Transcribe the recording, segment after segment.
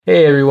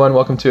Hey everyone,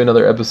 welcome to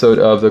another episode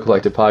of the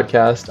Collective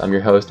Podcast. I'm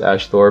your host,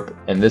 Ash Thorpe,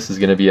 and this is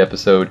going to be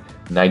episode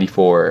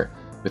 94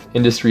 with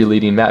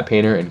industry-leading matte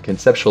painter and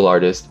conceptual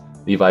artist,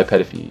 Levi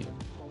Peterffy.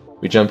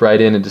 We jump right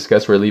in and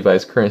discuss where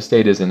Levi's current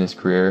state is in his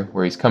career,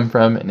 where he's come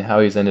from, and how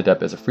he's ended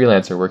up as a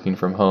freelancer working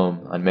from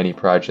home on many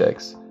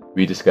projects.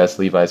 We discuss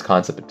Levi's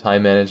concept of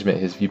time management,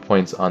 his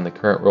viewpoints on the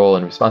current role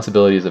and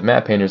responsibilities of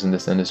matte painters in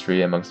this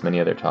industry, amongst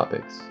many other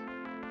topics.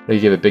 I'd like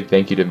to give a big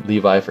thank you to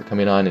Levi for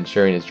coming on and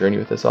sharing his journey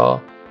with us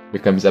all. Here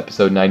comes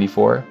episode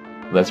 94.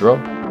 Let's roll.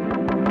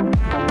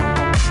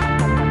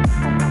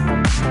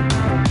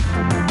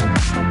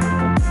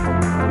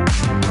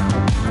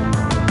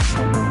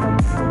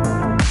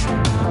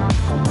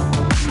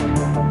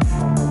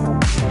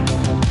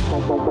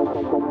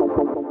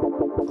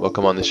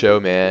 Welcome on the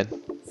show, man.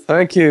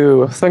 Thank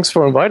you. Thanks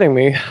for inviting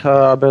me.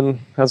 I've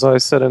been, as I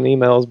said in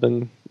emails,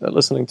 been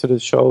listening to the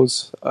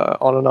shows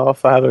on and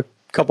off. I have a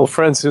couple of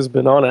friends who's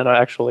been on it. I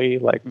actually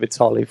like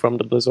Vitali from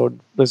the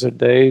Blizzard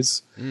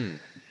days.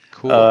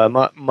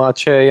 Cool.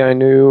 Mache I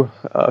knew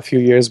a few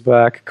years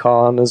back.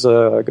 Khan is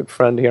a good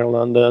friend here in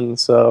London.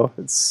 So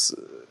it's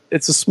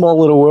a small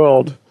little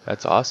world.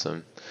 That's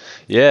awesome.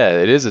 Yeah,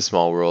 it is a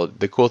small world.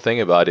 The cool thing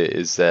about it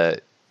is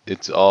that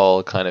it's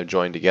all kind of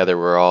joined together.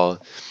 We're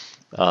all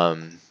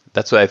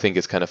that's what I think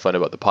is kind of fun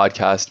about the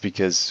podcast,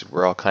 because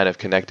we're all kind of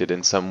connected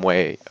in some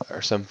way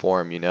or some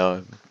form,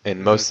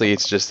 and mostly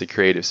it's just the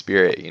creative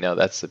spirit,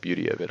 that's the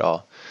beauty of it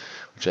all,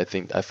 which I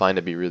find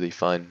to be really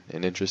fun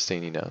and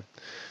interesting,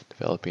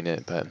 developing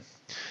it. But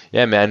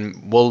yeah,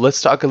 man, well,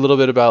 let's talk a little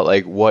bit about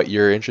like what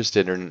you're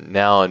interested in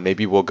now, and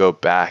maybe we'll go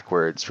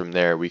backwards from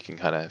there. We can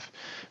kind of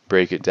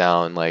break it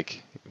down,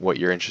 like what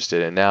you're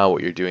interested in now,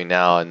 what you're doing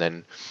now, and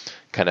then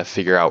kind of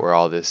figure out where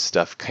all this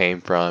stuff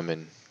came from.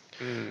 And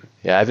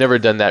yeah, I've never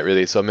done that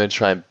really, so I'm going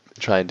to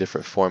try a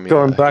different formula.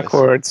 Going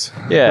backwards.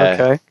 Yeah.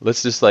 Okay.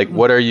 Let's just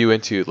what are you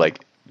into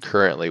like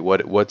currently?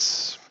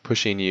 What's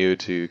pushing you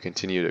to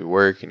continue to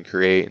work and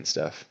create and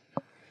stuff?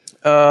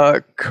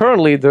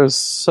 Currently, there's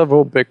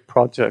several big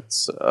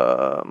projects.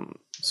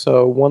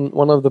 So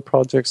one of the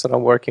projects that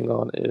I'm working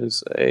on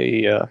is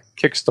a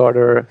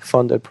Kickstarter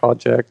funded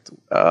project,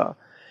 a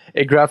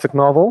graphic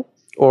novel.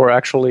 Or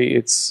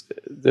actually,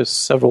 there's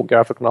several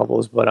graphic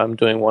novels, but I'm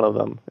doing one of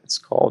them. It's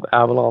called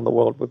Avalon: The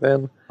World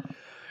Within.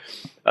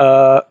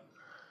 About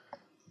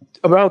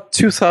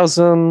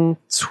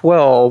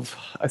 2012,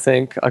 I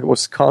think, I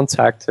was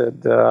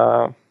contacted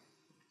through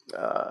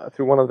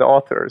one of the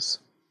authors,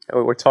 and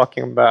we were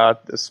talking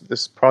about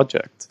this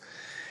project.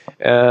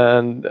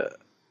 And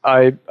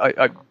I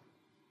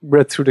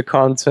read through the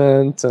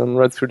content and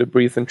read through the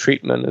brief and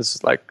treatment.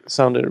 It's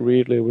sounded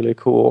really, really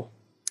cool.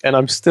 And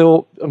I'm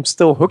still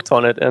hooked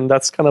on it, and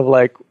that's kind of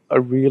like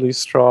a really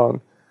strong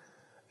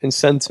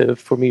incentive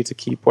for me to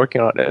keep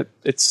working on it.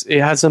 It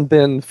hasn't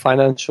been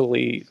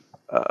financially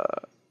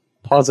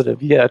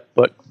positive yet,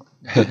 but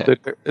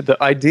the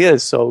idea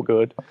is so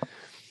good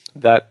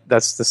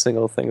that's the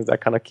single thing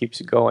that kind of keeps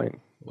you going.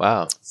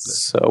 Wow!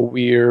 So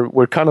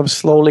we're kind of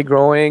slowly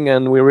growing,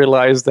 and we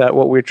realize that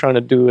what we're trying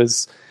to do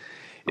is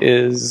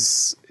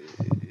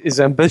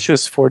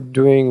ambitious for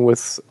doing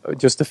with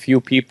just a few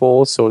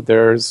people. So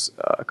there's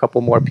a couple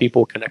more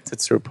people connected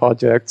through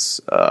projects.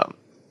 A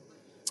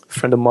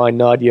friend of mine,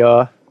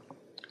 Nadia,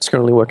 is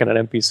currently working at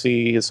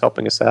NPC, is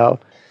helping us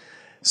out.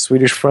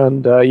 Swedish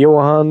friend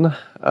Johan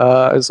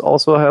is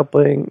also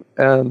helping,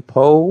 and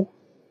Poe.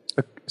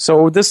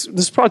 So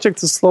this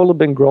project has slowly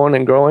been growing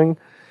and growing,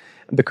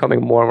 and becoming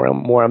more and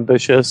more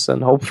ambitious.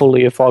 And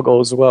hopefully, if all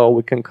goes well,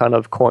 we can kind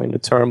of coin the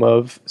term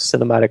of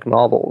cinematic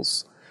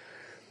novels.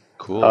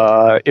 Cool.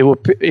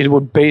 It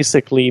would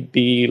basically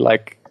be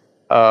like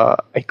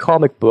a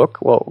comic book,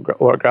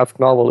 or a graphic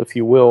novel, if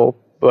you will,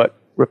 but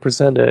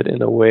represented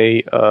in a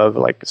way of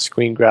like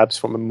screen grabs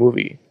from a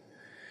movie.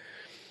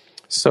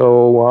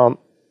 So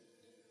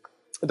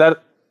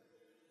that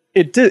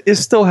it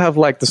still have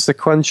like the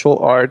sequential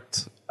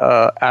art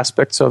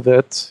aspects of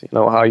it.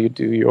 How you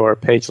do your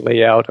page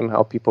layout and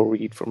how people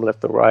read from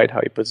left to right,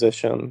 how you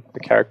position the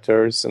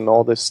characters, and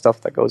all this stuff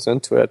that goes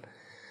into it.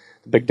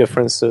 The big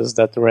difference is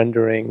that the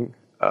rendering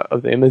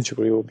of the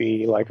imagery will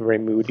be like very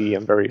moody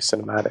and very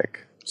cinematic.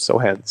 So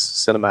hence,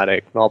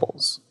 cinematic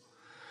novels.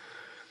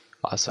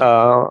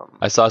 Awesome.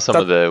 I saw some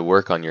of the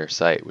work on your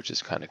site, which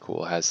is kind of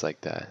cool. It has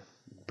like that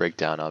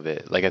breakdown of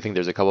it. Like I think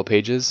there's a couple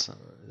pages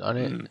on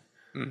it.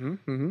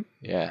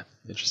 Yeah,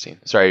 interesting.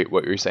 Sorry,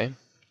 what were you saying?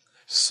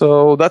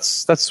 So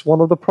that's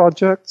one of the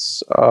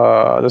projects.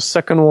 The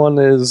second one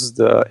is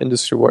the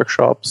industry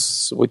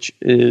workshops, which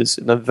is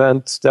an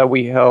event that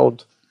we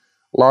held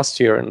last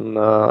year in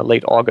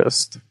late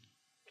August.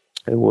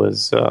 It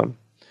was,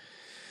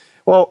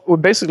 we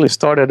basically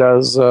started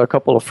as a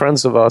couple of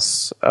friends of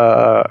us.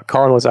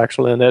 Colin was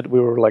actually in it.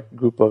 We were like a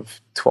group of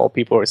 12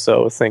 people or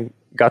so, I think,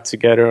 got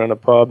together in a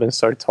pub and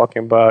started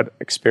talking about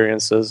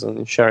experiences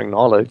and sharing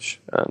knowledge.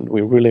 And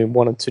we really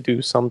wanted to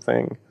do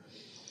something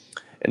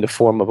in the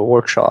form of a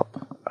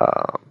workshop.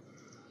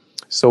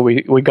 So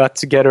we got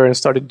together and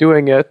started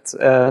doing it,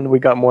 and we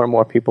got more and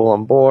more people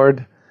on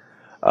board.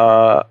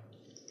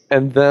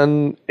 And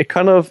then it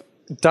kind of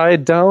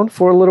died down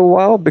for a little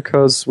while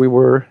because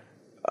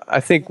I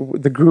think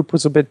the group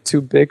was a bit too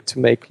big to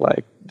make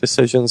like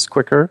decisions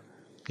quicker.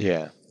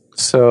 Yeah.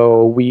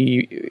 So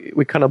we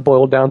kind of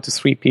boiled down to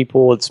 3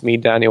 people. It's me,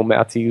 Daniel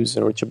Matthews,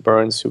 and Richard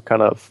Burns, who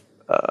kind of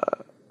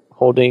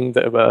holding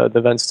the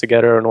events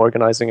together and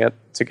organizing it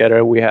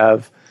together. We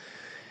have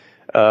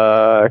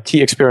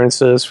key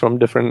experiences from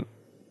different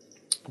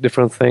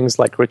things.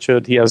 Like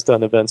Richard, he has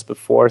done events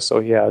before, so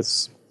he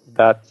has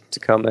that to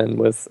come in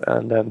with,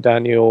 and then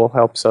Daniel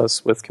helps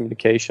us with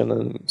communication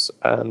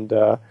and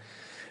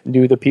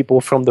knew the people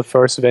from the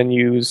first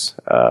venues,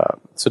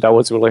 so that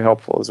was really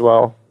helpful as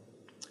well.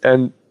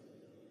 And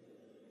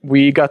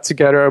we got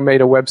together,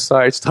 made a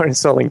website, started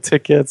selling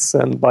tickets,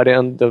 and by the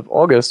end of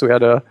August, we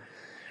had a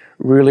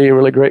really,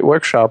 really great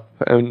workshop,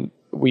 and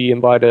we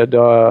invited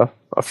our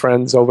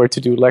friends over to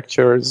do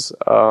lectures.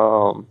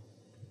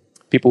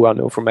 People who I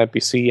know from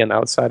NPC and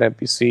outside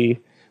NPC.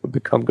 We've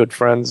become good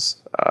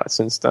friends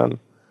since then.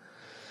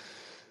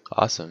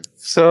 Awesome.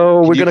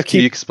 So we're gonna Can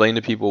you explain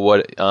to people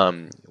what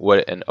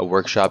a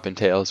workshop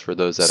entails for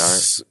those that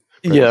aren't?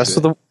 Yeah.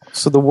 So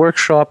the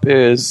workshop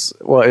is,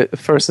 well,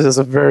 first it is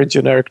a very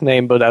generic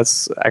name, but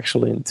that's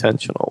actually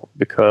intentional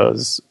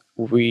because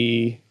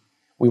we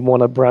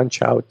want to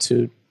branch out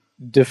to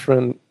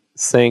different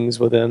things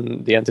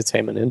within the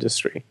entertainment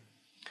industry.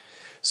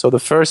 So the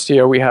first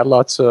year we had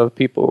lots of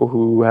people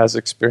who has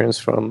experience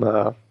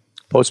from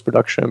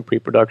post-production,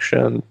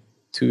 pre-production,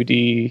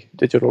 2D,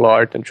 digital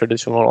art, and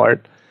traditional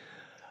art.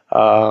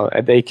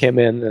 And they came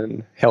in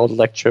and held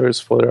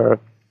lectures for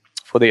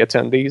the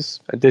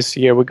attendees. And this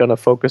year we're going to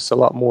focus a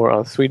lot more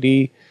on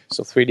 3D,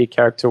 so 3D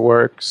character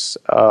works,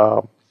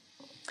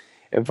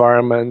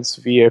 environments,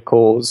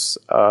 vehicles,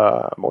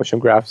 motion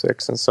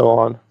graphics, and so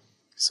on.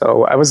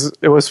 So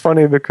it was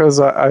funny because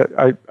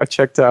I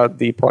checked out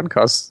the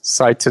podcast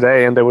site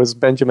today, and there was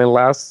Benjamin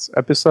Last's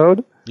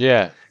episode.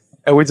 Yeah.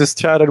 And we just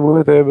chatted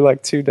with him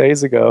like 2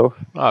 days ago.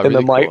 Oh,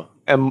 really cool.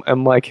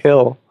 And Mike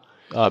Hill.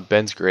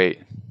 Ben's great.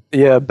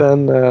 Yeah,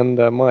 Ben and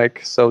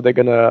Mike. So they're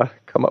gonna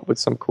come up with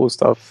some cool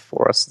stuff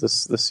for us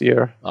this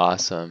year.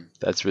 Awesome.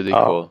 That's really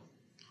cool.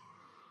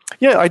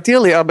 Yeah,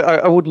 ideally,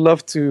 I would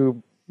love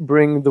to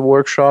bring the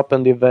workshop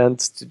and the event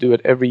to do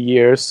it every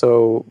year.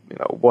 So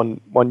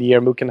one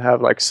year we can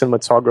have like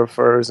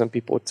cinematographers and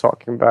people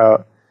talking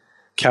about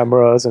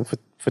cameras and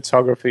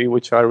photography,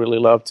 which I really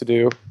love to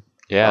do.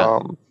 Yeah.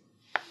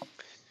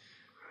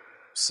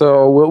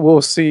 So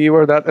we'll see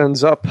where that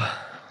ends up.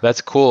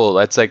 That's cool.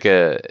 That's like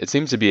it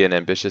seems to be an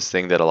ambitious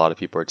thing that a lot of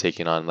people are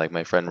taking on. Like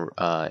my friend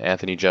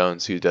Anthony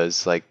Jones, who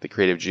does like the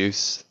Creative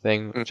Juice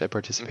thing, which I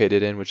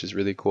participated in, which is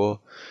really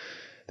cool.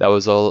 That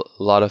was a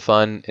lot of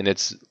fun, and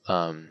it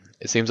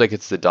seems like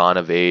it's the dawn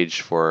of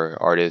age for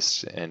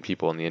artists and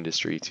people in the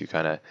industry to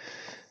kind of.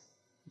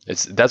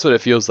 That's what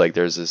it feels like.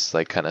 There's this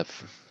like kind of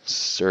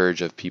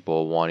surge of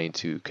people wanting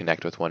to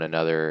connect with one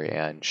another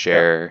and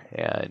share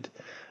and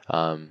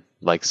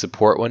like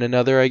support one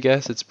another. I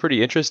guess it's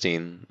pretty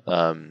interesting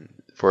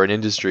for an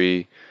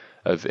industry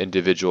of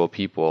individual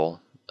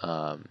people.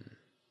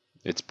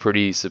 It's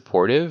pretty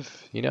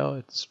supportive,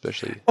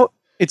 especially. Oh,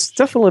 it's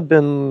definitely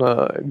been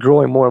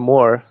growing more and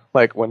more.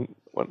 Like when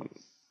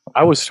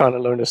I was trying to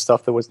learn this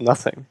stuff, there was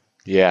nothing.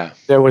 Yeah.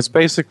 There was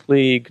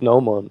basically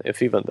Gnomon,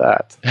 if even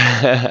that.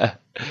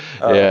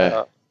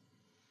 Yeah.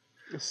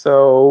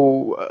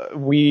 So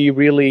we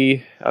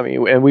really,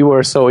 and we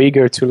were so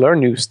eager to learn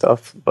new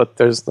stuff, but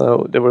there was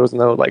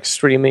no like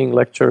streaming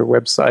lecture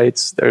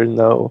websites. There's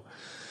no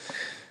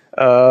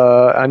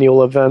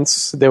annual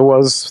events. There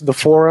was the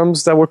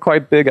forums that were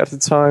quite big at the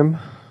time.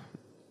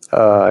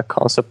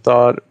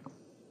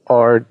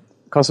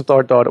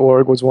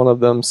 Conceptart.org was one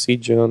of them,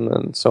 CGen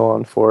and so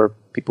on, for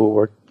people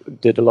who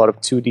did a lot of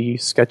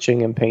 2D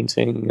sketching and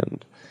painting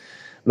and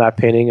map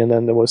painting, and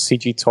then there was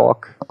CG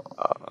Talk.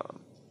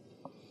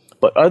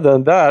 But other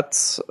than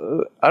that,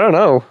 I don't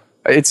know.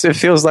 It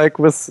feels like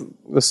with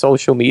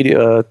social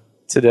media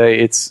today,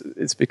 it's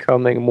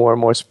becoming more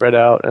and more spread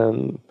out,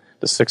 and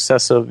the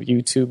success of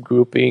YouTube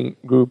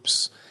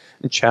groups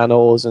and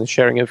channels and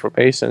sharing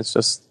information, it's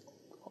just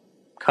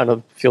kind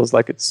of feels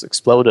like it's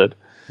exploded.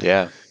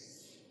 Yeah.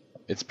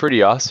 It's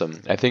pretty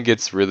awesome. I think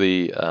it's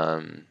really,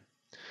 I'm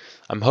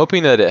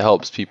hoping that it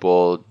helps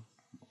people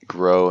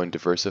grow and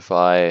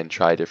diversify and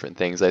try different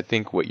things. I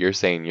think what you're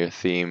saying, your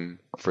theme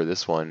for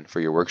this one, for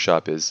your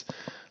workshop, is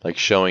like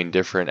showing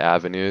different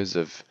avenues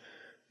of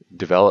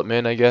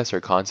development, I guess,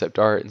 or concept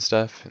art and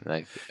stuff. And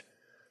I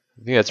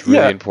think that's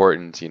really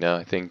important.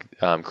 I think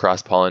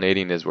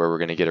cross-pollinating is where we're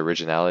going to get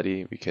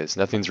originality, because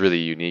nothing's really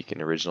unique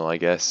and original, I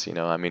guess. You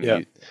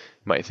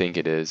might think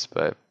it is,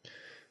 but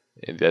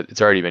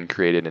it's already been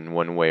created in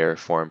one way or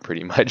form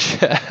pretty much.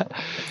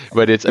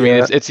 But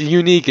it's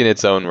unique in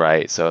its own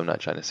right, so I'm not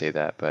trying to say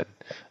that, but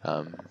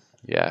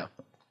yeah.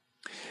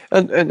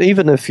 And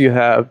even if you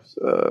have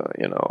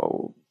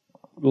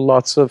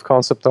lots of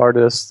concept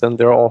artists and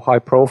they're all high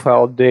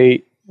profile,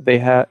 they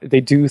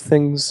do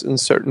things in a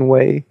certain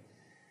way,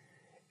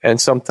 and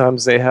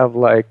sometimes they have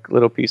like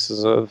little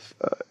pieces of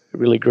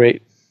really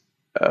great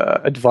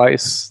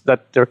advice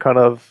that they're kind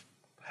of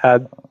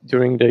had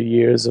during the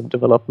years of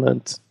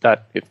development,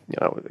 that if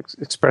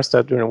expressed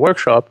that during a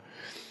workshop,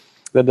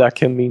 that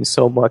can mean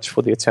so much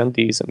for the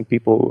attendees and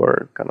people who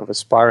are kind of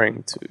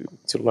aspiring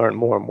to learn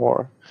more and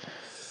more.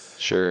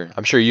 Sure.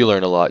 I'm sure you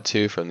learn a lot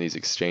too from these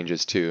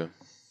exchanges too.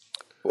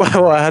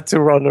 Well, I had to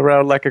run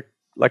around like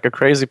a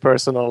crazy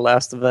person on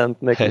last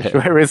event, making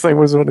sure everything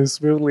was running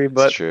smoothly.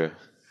 But That's true.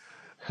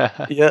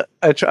 yeah,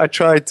 I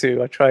tried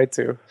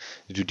to.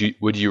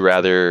 Would you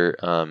rather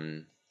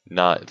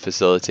not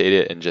facilitate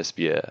it and just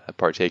be a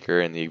partaker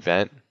in the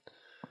event?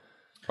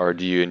 Or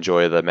do you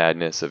enjoy the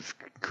madness of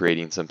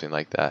creating something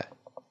like that?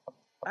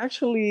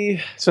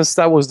 Actually, since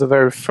that was the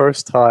very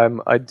first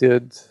time I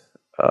did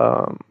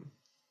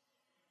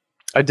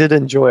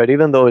enjoy it,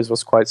 even though it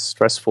was quite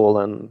stressful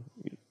and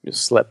you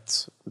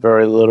slept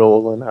very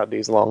little and had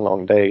these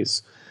long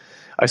days.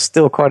 I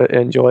still quite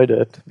enjoyed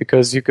it,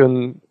 because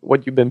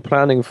what you've been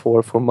planning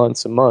for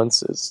months and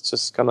months is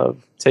just kind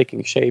of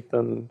taking shape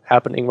and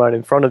happening right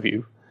in front of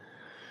you.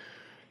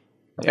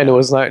 Yeah. And it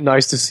was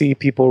nice to see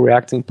people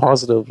reacting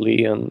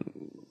positively and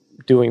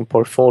doing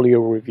portfolio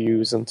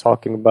reviews and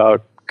talking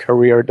about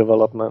career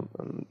development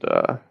and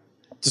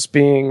just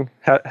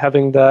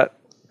having that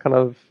kind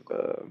of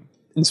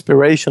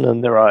inspiration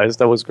in their eyes.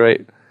 That was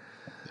great.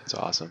 That's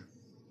awesome.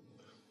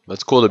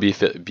 It's cool to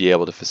be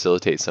able to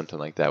facilitate something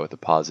like that with a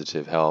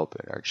positive help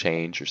or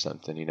change or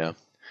something,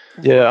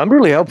 Yeah, I'm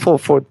really helpful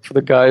for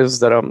the guys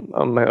that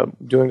I'm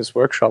doing this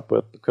workshop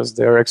with, because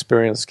their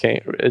experience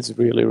is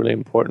really, really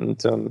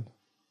important, and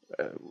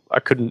I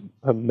couldn't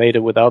have made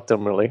it without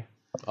them, really.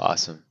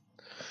 Awesome.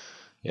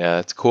 Yeah,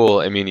 that's cool.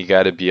 I mean, you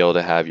got to be able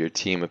to have your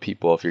team of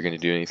people if you're going to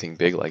do anything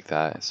big like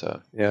that. So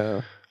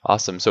yeah,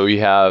 awesome. So you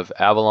have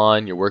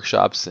Avalon, your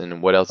workshops,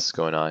 and what else is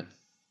going on?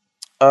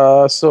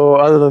 So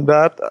other than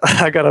that,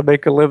 I gotta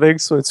make a living,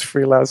 so it's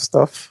freelance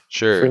stuff.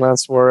 Sure.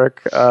 Freelance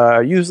work.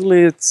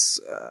 Usually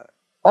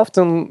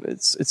often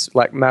it's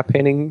like map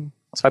painting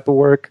type of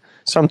work.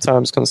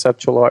 Sometimes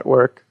conceptual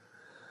artwork.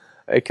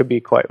 It could be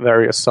quite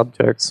various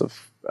subjects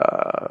of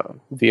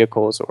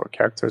vehicles or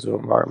characters or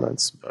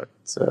environments, but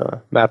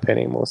map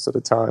painting most of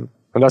the time.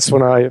 And that's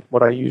what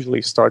I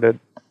usually started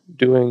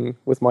doing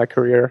with my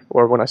career,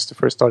 or when I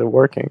first started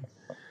working.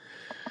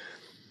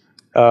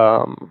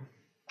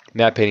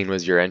 Map painting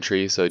was your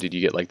entry, so did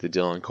you get like the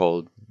Dylan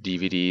Cole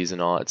DVDs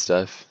and all that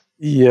stuff?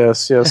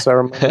 Yes, I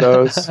remember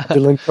those.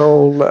 Dylan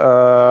Cole,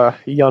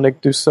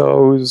 Yannick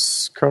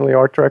Dussault's currently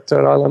art director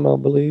at ILM,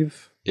 I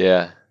believe.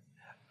 Yeah.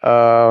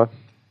 I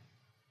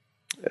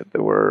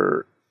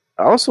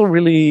also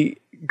really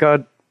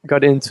got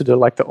into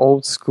the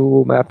old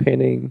school map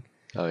painting.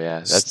 Oh yeah,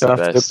 that's stuff,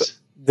 the best.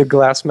 The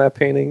glass map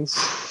paintings.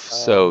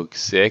 So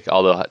sick.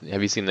 Although,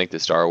 have you seen like the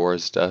Star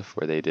Wars stuff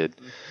where they did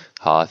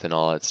Hoth and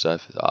all that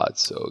stuff? Oh,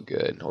 it's so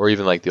good. Or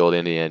even like the old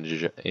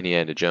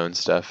Indiana Jones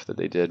stuff that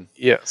they did.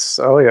 Yes.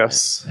 Oh,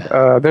 yes.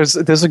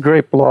 There's a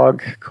great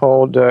blog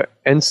called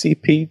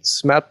NC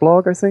Pete's Map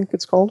Blog, I think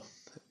it's called.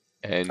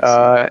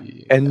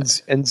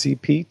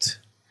 NZ Pete.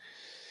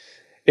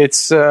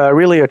 It's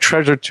really a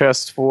treasure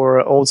chest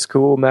for old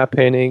school map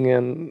painting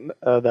and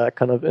that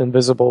kind of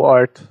invisible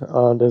art.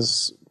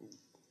 There's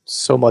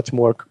so much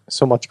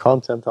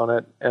content on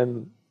it,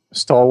 and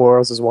Star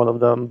Wars is one of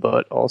them,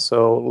 but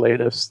also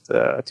latest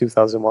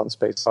 2001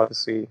 Space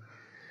Odyssey.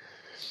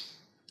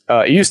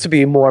 It used to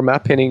be more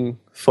map painting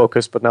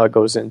focused, but now it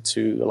goes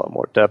into a lot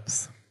more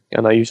depth,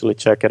 and I usually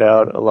check it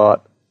out a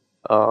lot.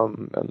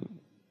 And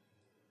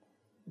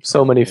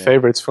so many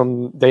favorites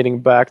from dating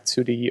back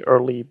to the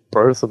early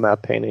birth of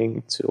map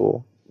painting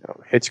to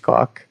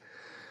Hitchcock,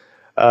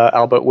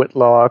 Albert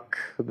Whitlock,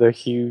 the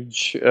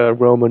huge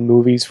Roman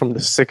movies from the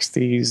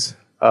 60s.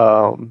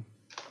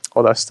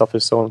 All that stuff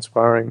is so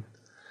inspiring.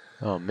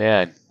 Oh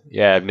man,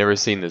 yeah, I've never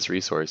seen this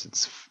resource.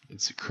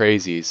 It's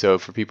crazy. So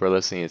for people who are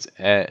listening, it's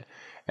N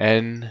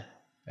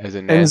as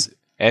in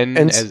N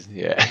as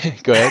yeah.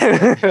 Go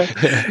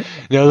ahead.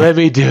 No, let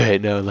me do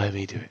it.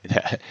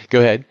 Go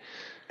ahead.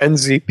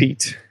 NZ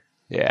Pete.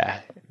 Yeah.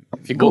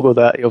 If you Google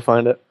that, you'll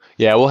find it.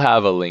 Yeah, we'll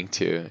have a link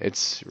too.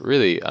 It's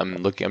really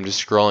I'm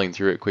just scrolling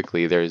through it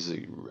quickly. There's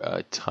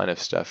a ton of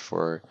stuff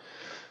for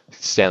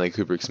Stanley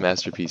Kubrick's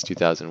masterpiece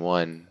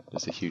 2001.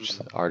 There's a huge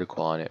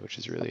article on it, which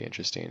is really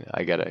interesting.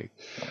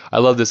 I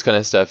love this kind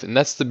of stuff, and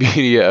that's the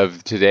beauty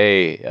of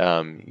today.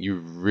 You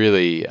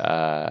really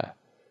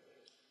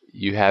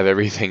you have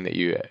everything that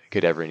you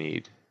could ever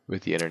need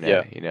with the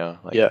internet.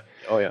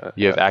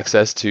 You have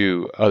access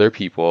to other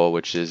people,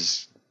 which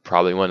is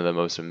probably one of the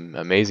most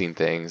amazing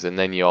things, and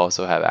then you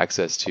also have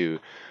access to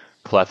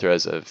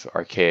plethoras of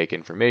archaic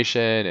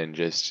information, and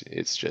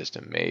it's just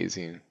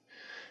amazing.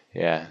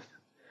 Yeah.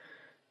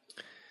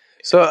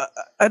 So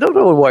I don't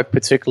know why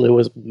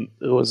particularly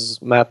it was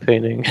map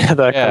painting.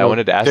 I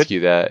wanted to ask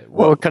you that.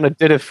 Well, it kind of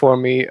did it for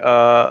me.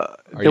 Are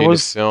you into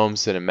film,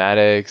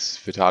 cinematics,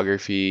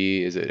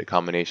 photography? Is it a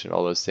combination of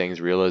all those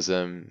things?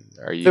 Realism?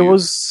 Are you? There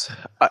was.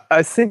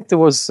 I think there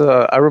was.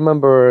 I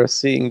remember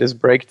seeing this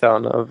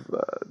breakdown of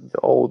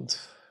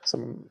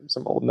some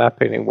old map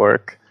painting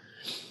work,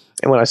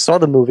 And when I saw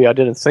the movie, I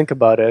didn't think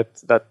about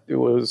it that it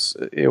was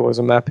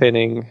a matte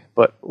painting.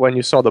 But when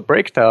you saw the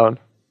breakdown,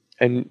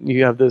 and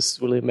you have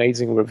this really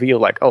amazing reveal,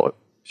 like, oh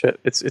shit,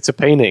 it's a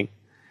painting.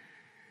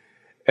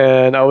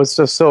 And I was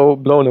just so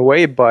blown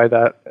away by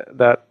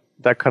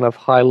that kind of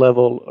high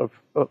level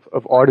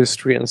of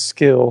artistry and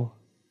skill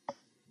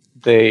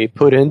they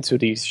put into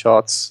these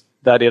shots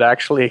that it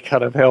actually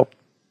kind of helped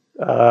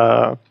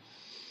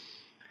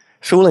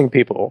fooling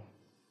people.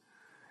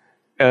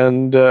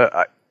 And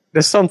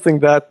there's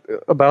something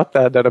about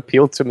that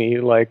appealed to me.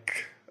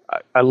 Like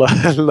I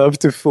love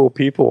to fool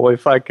people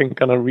if I can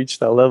kind of reach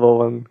that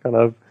level and kind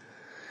of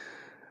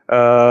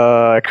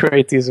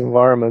create these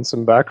environments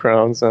and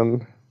backgrounds,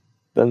 and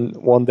then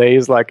one day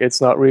is like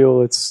it's not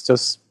real, it's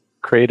just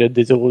created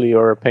digitally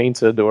or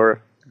painted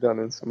or done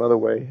in some other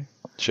way.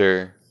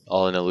 Sure,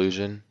 all an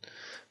illusion,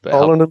 but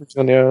All an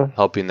illusion, yeah.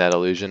 helping that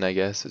illusion, I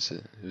guess,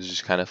 it was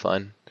just kind of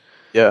fun.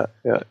 Yeah.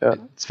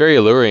 It's very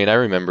alluring. I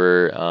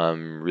remember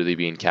really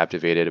being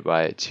captivated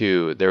by it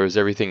too. There was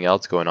everything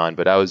else going on,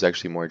 but I was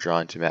actually more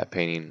drawn to matte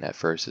painting at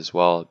first as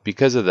well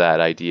because of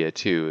that idea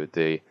too.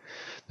 The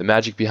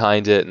magic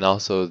behind it, and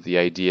also the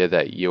idea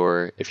that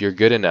if you're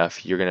good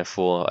enough, you're gonna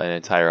fool an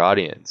entire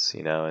audience,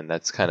 and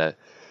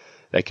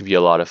that can be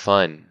a lot of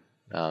fun.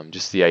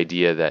 Just the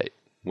idea that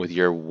with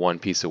your one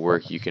piece of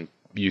work, you can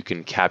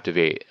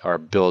captivate or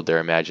build their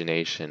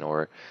imagination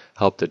or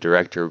help the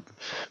director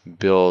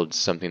build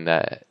something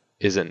that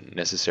isn't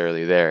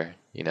necessarily there,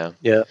 Yeah.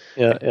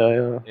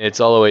 It's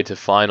all the way to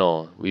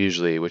final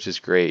usually, which is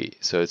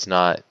great. So it's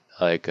not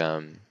like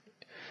a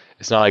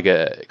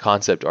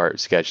concept art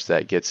sketch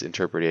that gets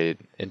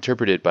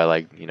interpreted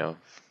by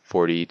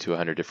 40 to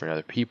 100 different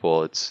other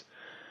people.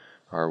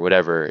 Or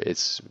whatever.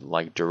 It's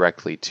like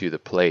directly to the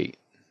plate,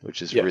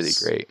 which is really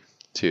great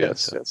too.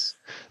 Yes.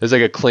 There's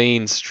like a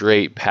clean,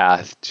 straight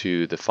path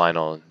to the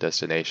final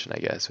destination, I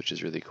guess, which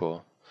is really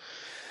cool.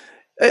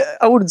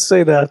 I wouldn't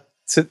say that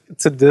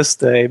to this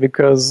day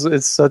because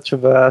it's such a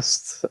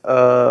vast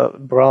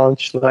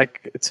branch.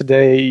 Like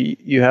today,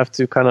 you have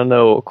to kind of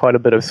know quite a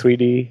bit of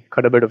 3D,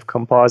 quite a bit of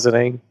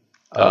compositing.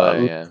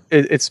 Yeah.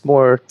 It's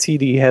more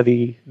TD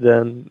heavy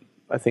than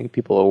I think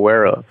people are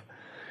aware of.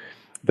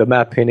 The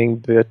matte painting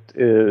bit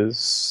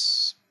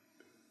is,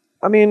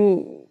 I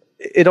mean,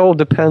 it all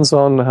depends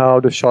on how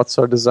the shots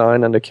are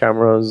designed and the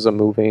cameras are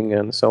moving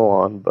and so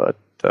on. But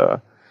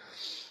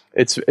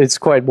it's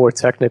quite more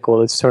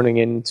technical. It's turning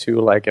into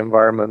like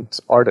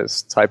environment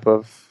artist type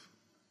of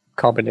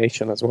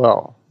combination as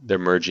well. They're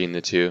merging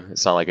the two.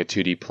 It's not like a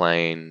 2D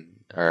plane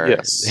or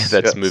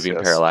moving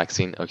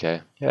parallaxing.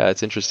 Okay. Yeah,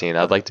 it's interesting.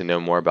 I'd like to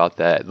know more about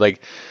that.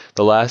 Like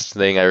the last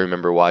thing I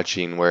remember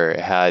watching where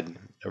it had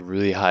a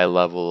really high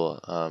level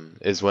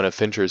is one of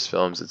Fincher's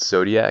films. It's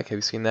Zodiac. Have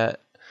you seen that?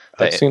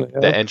 I've seen it,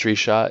 yeah. The entry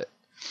shot.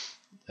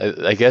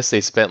 I guess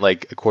they spent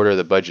like a quarter of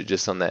the budget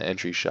just on that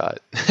entry shot.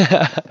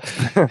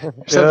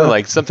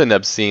 Something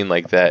obscene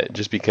like that,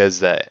 just because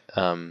that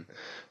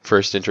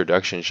first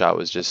introduction shot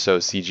was just so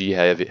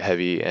CG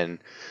heavy, and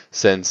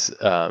since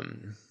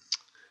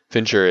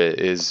Fincher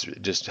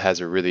has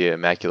a really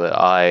immaculate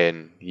eye,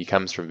 and he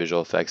comes from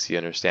visual effects, he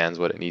understands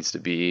what it needs to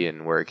be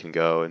and where it can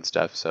go and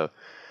stuff. So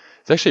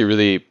it's actually a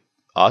really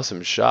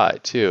awesome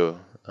shot too.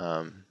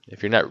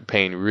 If you're not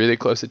paying really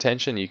close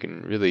attention, you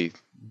can really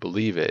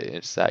believe it.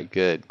 It's that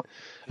good.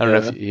 I don't know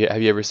if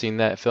have you ever seen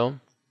that film?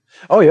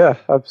 Oh yeah,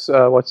 I've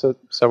watched it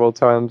several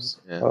times.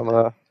 Yeah. I'm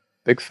a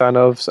big fan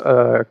of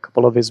a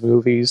couple of his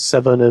movies.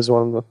 Seven is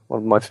one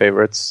of my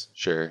favorites.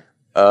 Sure.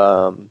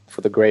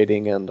 For the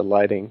grading and the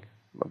lighting,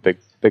 I'm a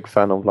big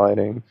fan of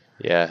lighting.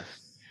 Yeah,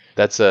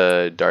 that's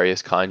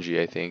Darius Kanji,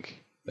 I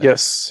think.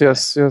 Yes.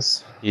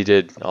 He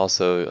did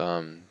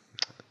also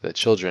the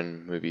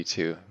children movie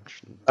too.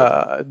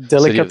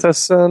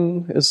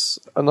 Delicatessen is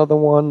another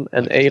one,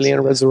 and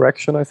Alien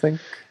Resurrection, I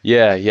think.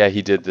 Yeah,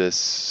 he did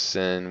this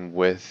and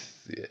with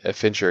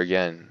Fincher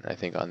again, I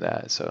think, on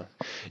that. So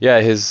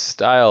yeah, his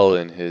style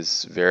and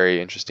his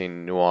very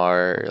interesting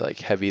noir, like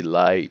heavy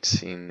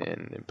light,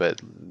 but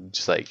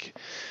just like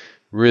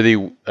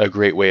really a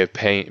great way of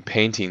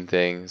painting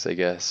things, I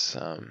guess.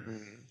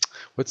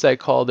 What's that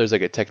called? There's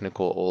like a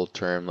technical old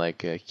term, like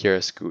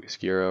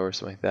chiaroscuro or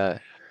something like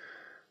that.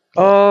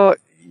 Yeah.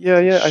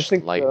 I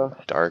think light,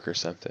 dark, or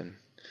something.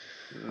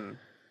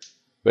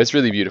 But it's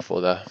really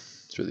beautiful, though.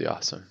 It's really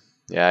awesome.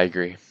 Yeah, I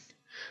agree.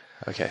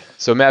 Okay,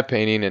 so matte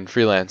painting and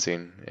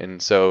freelancing,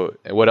 and so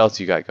what else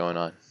you got going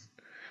on?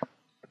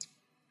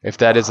 If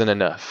that isn't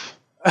enough.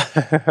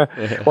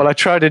 Well, I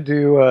try to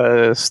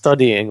do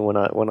studying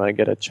when I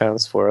get a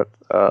chance for it.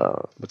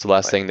 What's the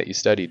last thing that you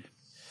studied?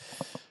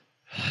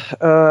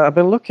 I've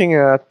been looking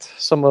at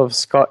some of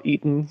Scott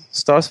Eaton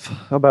stuff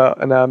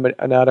about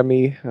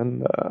anatomy,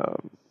 and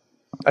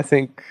I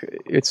think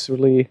it's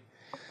really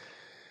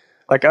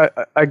like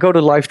I go to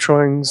live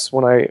drawings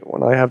when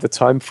I have the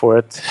time for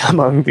it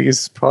among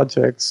these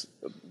projects,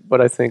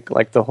 but I think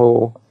like the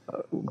whole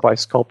by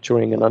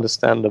sculpturing and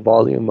understand the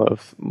volume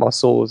of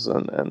muscles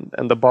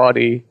and the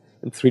body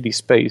in 3D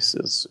space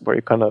is where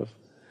you kind of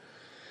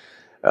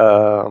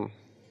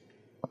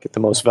get the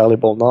most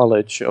valuable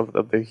knowledge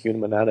of the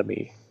human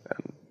anatomy.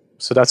 And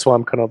so that's why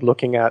I'm kind of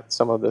looking at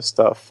some of this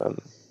stuff and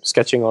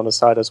sketching on the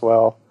side as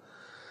well.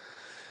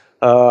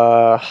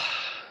 Yeah.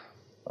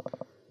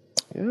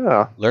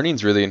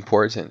 Learning's really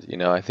important.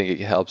 I think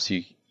it helps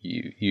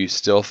you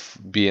still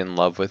be in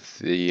love with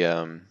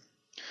the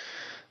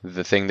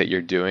thing that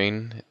you're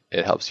doing.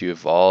 It helps you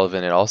evolve,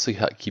 and it also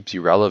keeps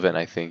you relevant,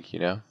 I think.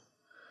 Yeah.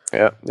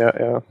 I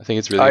think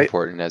it's really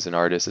important as an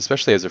artist,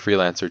 especially as a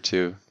freelancer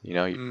too.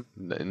 You're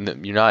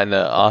not in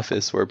the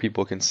office where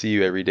people can see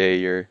you every day.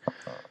 You're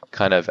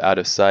kind of out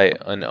of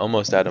sight and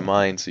almost out of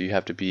mind. So you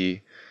have to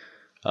be,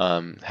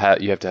 you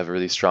have to have a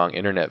really strong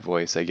internet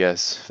voice, I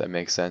guess, if that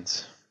makes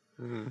sense.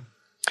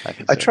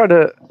 I try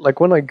to, like,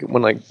 when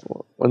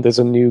there's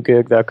a new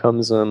gig that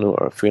comes in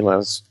or a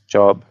freelance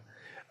job,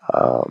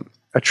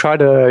 I try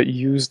to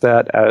use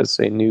that as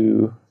a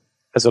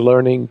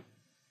learning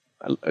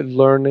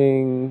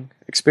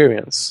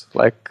experience.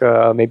 Like,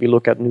 maybe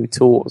look at new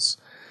tools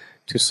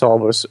to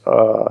solve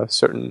a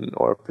certain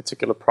or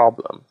particular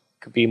problem.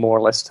 It could be more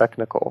or less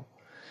technical.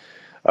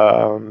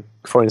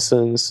 For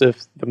instance,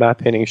 if the matte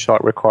painting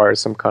shot requires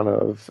some kind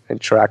of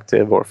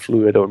interactive or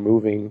fluid or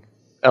moving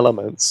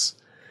elements,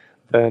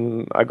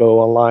 then I go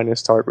online and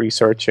start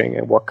researching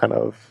and what kind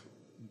of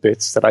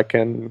bits that I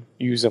can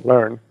use and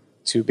learn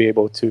to be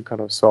able to kind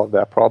of solve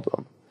that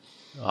problem.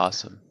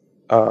 Awesome.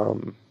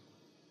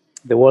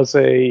 There was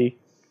a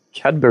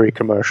Cadbury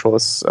commercial,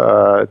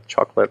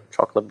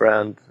 chocolate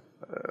brand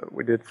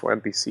we did for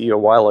NBC a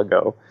while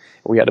ago.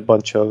 We had a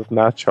bunch of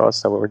matte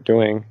shots that we were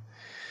doing,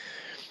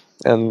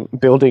 and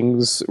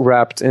buildings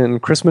wrapped in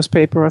Christmas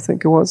paper, I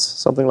think it was,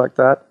 something like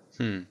that.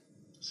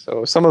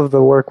 So some of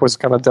the work was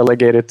kind of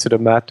delegated to the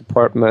matte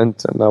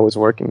department, and I was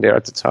working there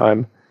at the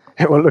time.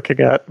 And we're looking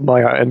at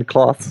Maya and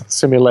cloth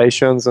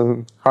simulations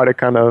and how to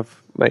kind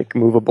of make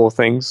movable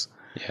things.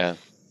 Yeah.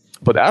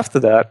 But after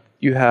that,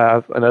 you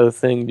have another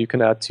thing you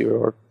can add to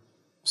your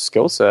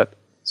skill set.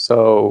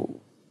 So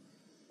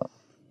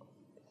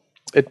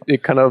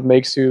it kind of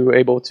makes you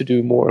able to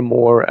do more and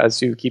more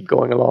as you keep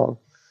going along.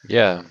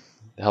 Yeah.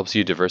 It helps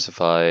you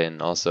diversify,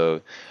 and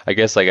also, I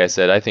guess, like I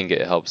said, I think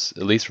it helps,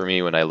 at least for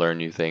me, when I learn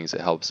new things,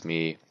 it helps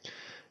me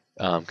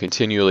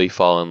continually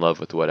fall in love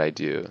with what I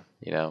do,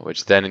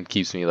 which then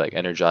keeps me like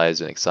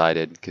energized and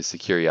excited because the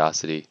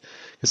curiosity.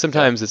 Because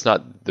sometimes it's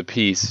not the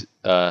piece,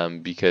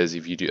 because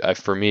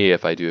for me,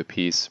 if I do a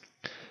piece,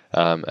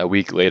 a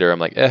week later, I'm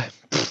like,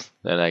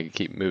 and I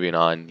keep moving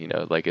on.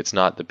 Like, it's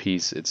not the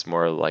piece; it's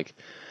more like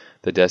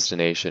the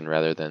destination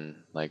rather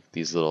than like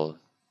these little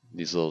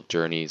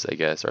journeys, I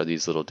guess, or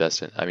these little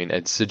I mean,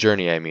 it's a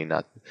journey. I mean,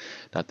 not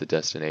the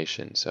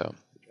destination. So.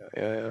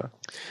 Yeah.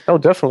 Oh,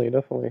 definitely.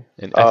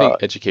 And I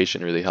think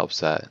education really helps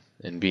that,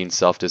 and being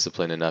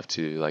self-disciplined enough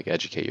to like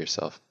educate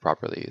yourself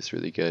properly is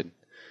really good.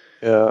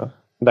 Yeah,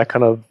 that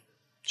kind of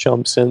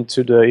jumps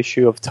into the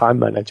issue of time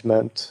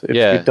management. If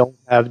you don't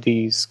have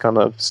these kind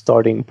of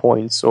starting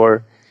points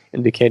or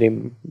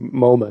indicating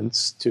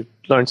moments to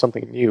learn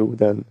something new,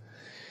 then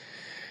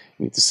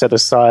you need to set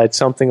aside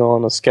something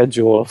on a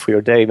schedule for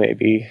your day,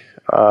 maybe,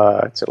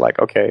 to like,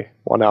 okay,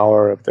 1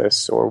 hour of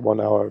this or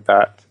 1 hour of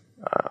that.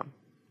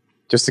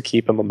 Just to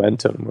keep a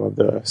momentum of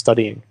the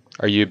studying.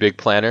 Are you a big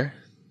planner?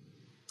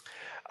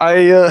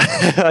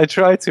 I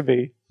try to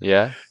be.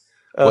 Yeah.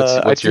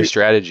 What's your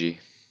strategy?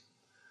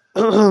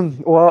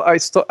 Well,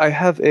 I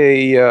have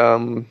a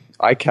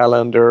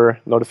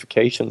iCalendar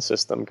notification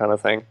system kind of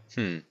thing.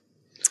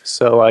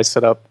 So I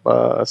set up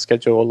a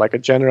schedule, like a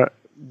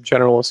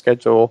general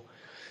schedule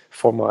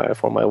for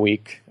my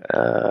week.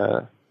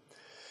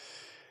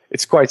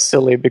 It's quite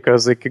silly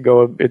because it could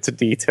go into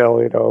detail.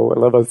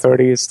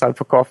 11:30, it's time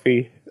for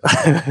coffee.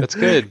 That's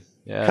good.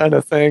 Yeah. Kind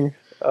of thing.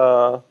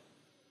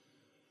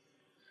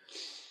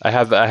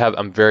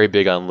 I'm very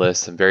big on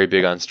lists. I'm very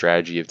big on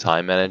strategy of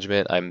time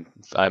management. I'm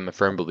a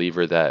firm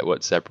believer that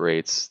what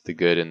separates the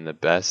good and the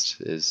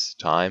best is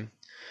time,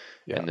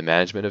 and the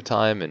management of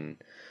time. And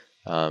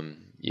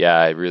I'm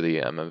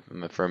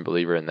a firm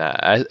believer in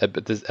that.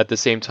 But at the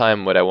same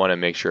time, what I want to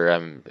make sure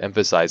I'm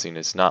emphasizing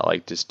is not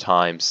like just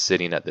time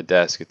sitting at the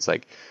desk. It's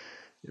like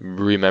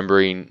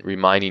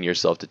reminding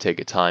yourself to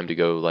take a time to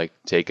go, like,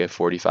 take a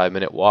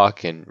 45-minute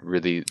walk and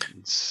really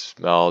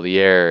smell the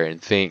air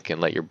and think and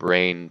let your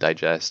brain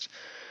digest.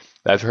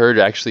 I've read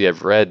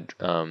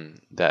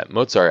that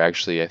Mozart,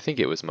 actually, I think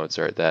it was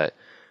Mozart, that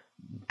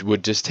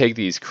would just take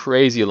these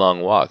crazy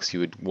long walks. He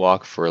would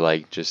walk for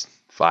like just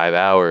 5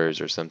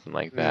 hours or something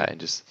like that, and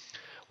just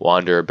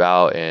wander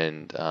about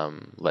and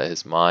let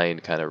his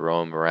mind kind of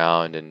roam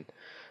around. And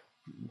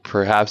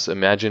perhaps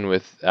imagine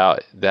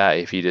without that,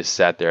 if he just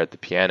sat there at the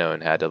piano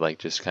and had to like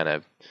just kind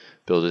of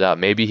build it out,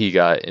 maybe he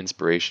got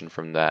inspiration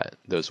from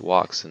those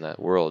walks in that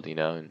world,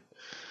 And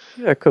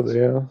yeah, it could be,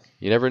 yeah.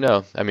 You never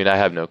know. I mean, I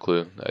have no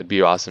clue. It'd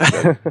be awesome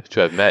to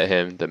have met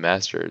him, the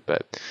master.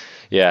 But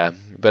yeah,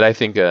 but I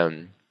think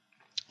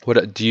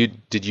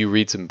did you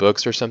read some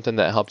books or something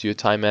that helped you with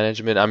time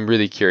management? I'm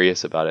really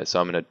curious about it, so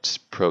I'm gonna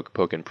just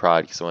poke and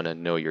prod because I want to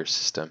know your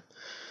system.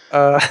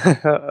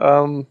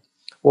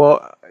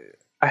 Well,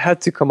 I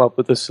had to come up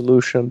with a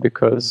solution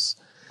because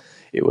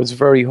it was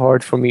very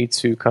hard for me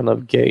to kind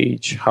of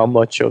gauge how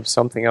much of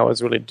something I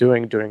was really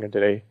doing during a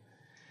day.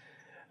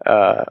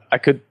 I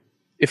could,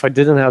 if I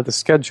didn't have the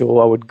schedule,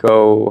 I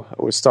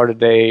would start a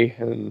day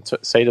and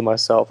say to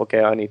myself,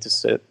 okay, I need to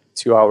sit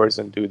 2 hours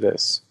and do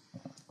this.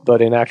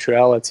 But in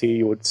actuality,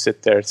 you would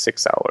sit there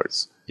 6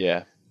 hours.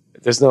 Yeah.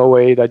 There's no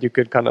way that you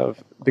could kind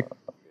of,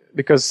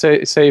 because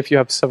say if you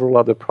have several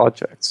other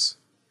projects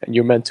and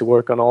you're meant to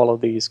work on all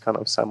of these kind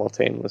of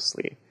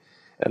simultaneously,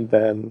 and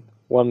then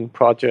one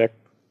project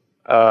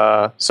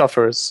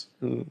suffers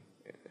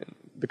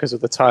because of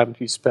the time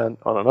you spent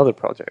on another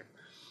project.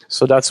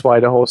 So that's why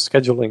the whole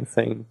scheduling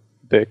thing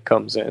bit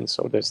comes in.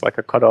 So there's like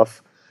a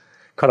cutoff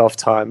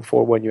time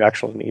for when you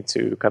actually need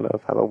to kind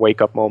of have a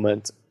wake up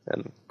moment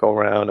and go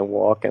around and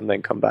walk and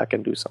then come back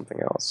and do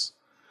something else.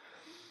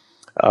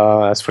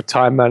 As for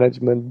time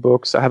management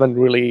books, I haven't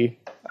really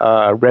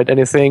read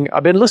anything.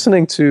 I've been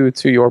listening to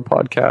your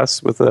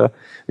podcast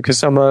because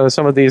some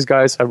of these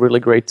guys have really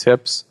great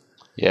tips.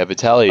 Yeah,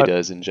 Vitaly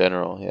does in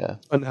general. Yeah,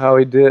 and how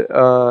he did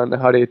and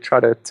how they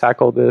try to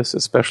tackle this,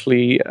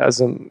 especially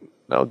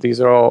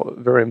these are all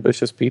very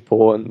ambitious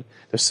people, and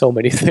there's so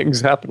many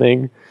things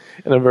happening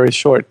in a very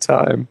short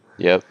time.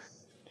 Yep.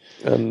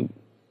 And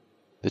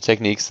the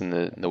techniques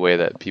and the way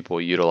that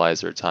people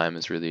utilize their time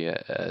is really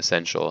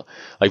essential.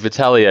 Like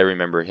Vitaly, I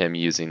remember him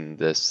using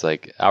this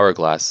like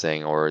hourglass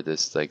thing, or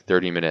this like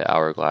 30-minute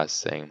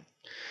hourglass thing.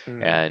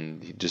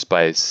 And just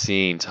by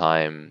seeing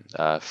time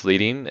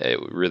fleeting, it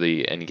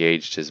really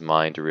engaged his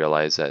mind to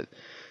realize that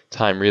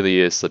time really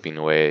is slipping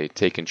away.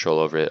 Take control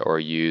over it or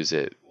use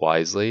it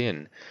wisely.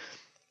 And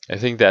I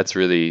think that's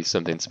really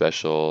something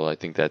special. I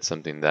think that's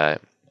something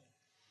that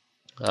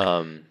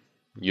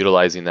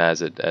utilizing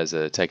that as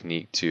a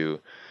technique to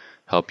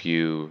help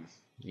you,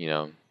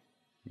 I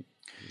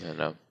don't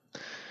know,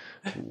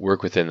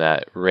 work within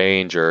that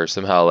range, or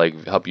somehow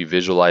like help you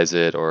visualize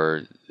it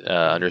or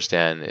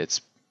understand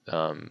its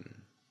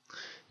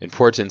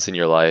importance in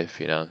your life,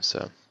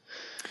 so.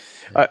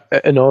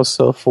 And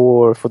also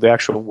for the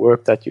actual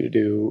work that you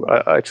do,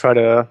 I try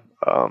to,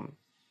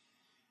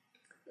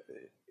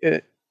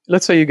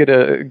 let's say you get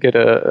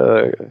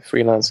a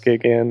freelance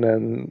gig in,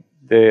 and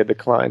the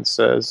client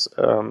says,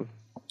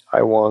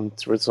 I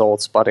want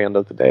results by the end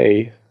of the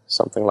day,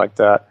 something like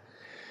that.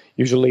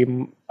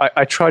 Usually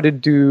I try to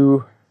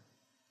do,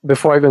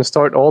 before I even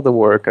start all the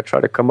work, I try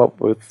to come up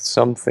with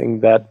something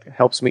that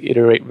helps me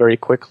iterate very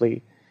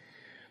quickly,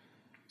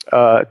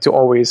 to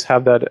always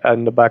have that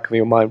in the back of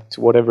your mind to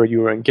whatever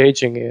you're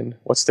engaging in.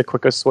 What's the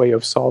quickest way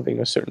of solving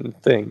a certain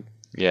thing?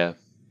 Yeah.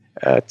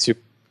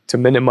 To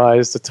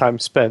minimize the time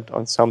spent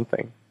on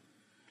something.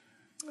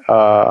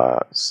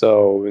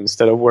 So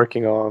instead of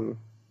working on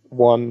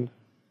one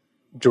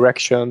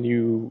direction,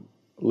 you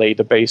lay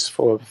the base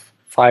for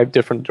 5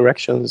 different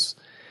directions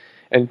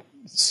and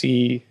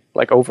see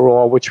like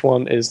overall which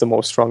one is the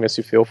most strongest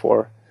you feel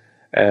for,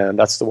 and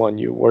that's the one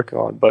you work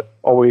on. But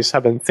always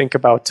think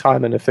about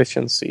time and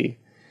efficiency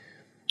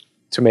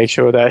to make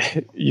sure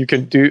that you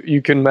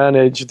can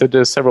manage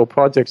the several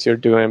projects you're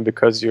doing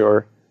because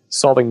you're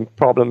solving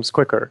problems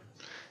quicker.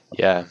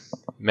 Yeah,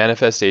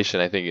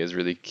 manifestation I think is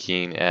really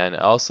keen, and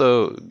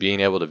also being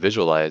able to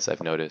visualize.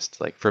 I've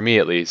noticed, like for me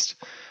at least,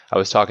 I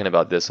was talking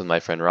about this with my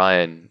friend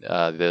Ryan the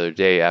other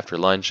day after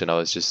lunch, and I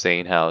was just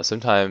saying how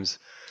sometimes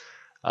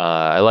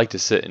I like to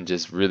sit and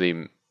just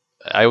really,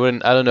 I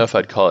don't know if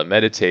I'd call it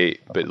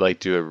meditate, but like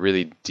do a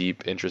really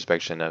deep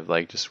introspection of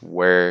like just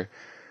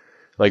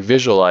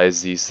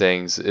visualize these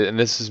things. And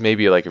this is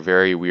maybe like a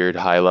very weird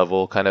high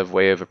level kind of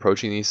way of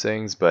approaching these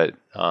things, but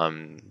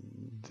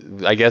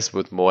I guess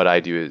with what I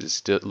do is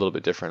still a little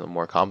bit different,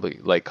 more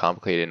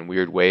complicated in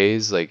weird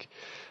ways, like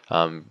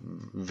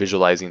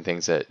visualizing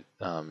things that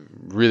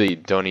really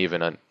don't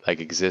even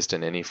exist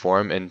in any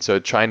form. And so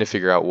trying to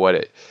figure out what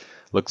it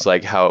looks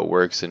like, how it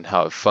works, and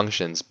how it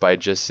functions by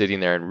just sitting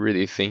there and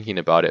really thinking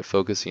about it,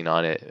 focusing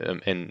on it,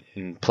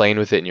 and playing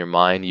with it in your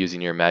mind, using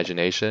your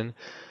imagination,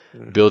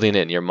 building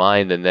it in your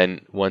mind, and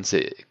then once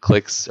it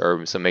clicks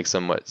or makes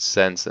somewhat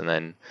sense, and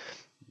then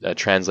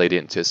translating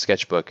it into a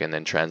sketchbook, and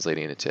then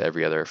translating it to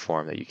every other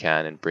form that you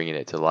can, and bringing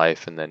it to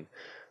life, and then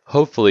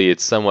hopefully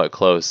it's somewhat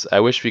close.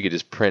 I wish we could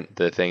just print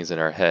the things in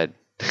our head.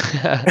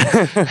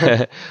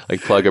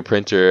 Like plug a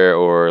printer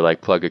or like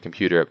plug a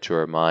computer up to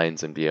our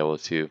minds and be able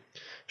to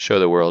show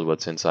the world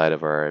what's inside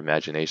of our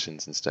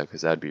imaginations and stuff,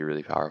 because that'd be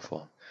really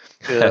powerful.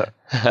 Yeah,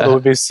 it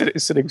would be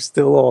sitting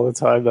still all the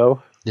time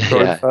though.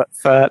 Yeah.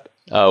 Fat.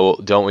 Oh, well,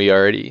 don't we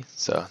already?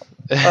 So.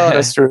 Oh,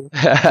 that's true.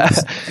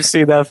 Did you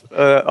see that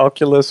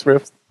Oculus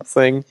Rift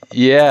thing?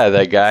 Yeah,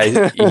 that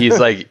guy. He's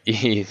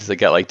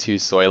got like 2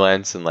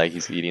 Soylents, and like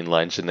he's eating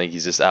lunch, and then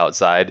he's just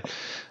outside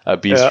a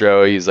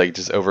bistro. Yeah. He's like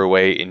just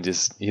overweight, and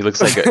just he looks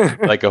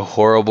like a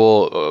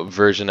horrible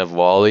version of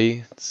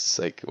Wall-E. It's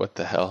like, what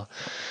the hell?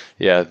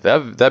 Yeah,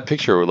 that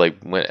picture like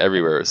went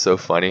everywhere. It was so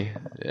funny.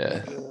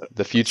 Yeah,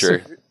 the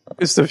future.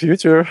 It's the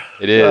future.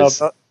 It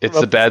is. It's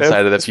the bad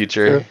side of the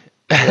future.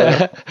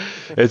 Yeah.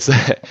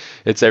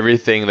 It's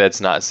everything that's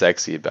not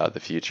sexy about the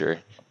future.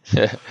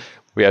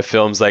 We have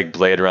films like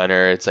Blade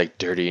Runner. It's like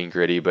dirty and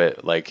gritty,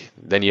 but like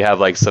then you have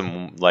like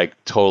some like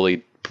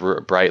totally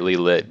brightly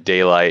lit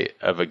daylight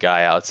of a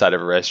guy outside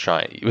of a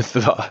restaurant with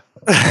the.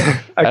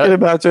 I can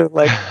imagine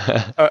like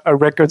a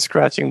record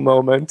scratching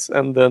moment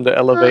and then the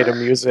elevator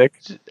music.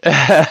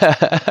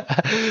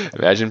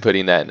 Imagine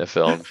putting that in a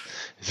film.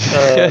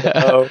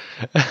 No.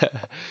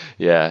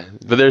 Yeah,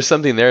 but there's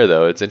something there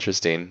though. It's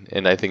interesting,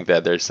 and I think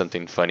that there's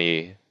something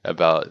funny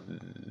about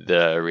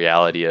the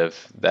reality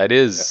of that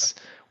is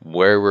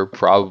where we're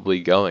probably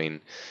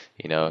going.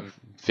 You know,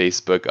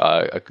 Facebook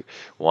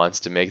wants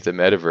to make the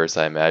metaverse.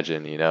 I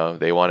imagine. You know,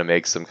 they want to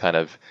make some kind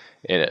of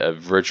a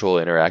virtual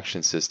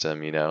interaction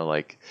system. You know,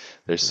 like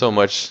there's so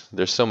much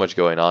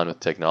going on with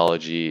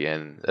technology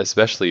and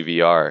especially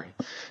VR.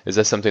 Is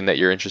that something that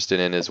you're interested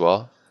in as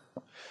well?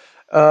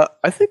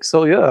 I think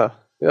so. Yeah,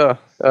 yeah.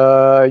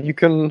 You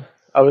can.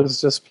 I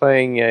was just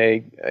playing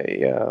a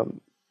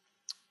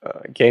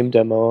game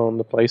demo on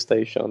the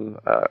PlayStation.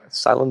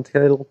 Silent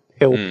Hill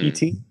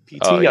PT.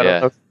 Oh I yeah,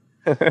 don't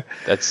know.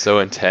 that's so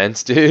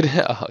intense, dude.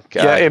 Oh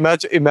Yeah,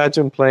 god.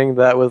 imagine playing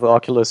that with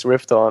Oculus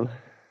Rift on.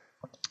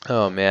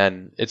 Oh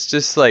man, it's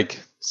just like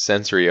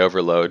sensory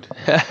overload.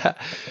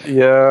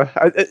 Yeah,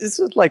 it's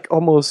like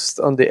almost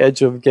on the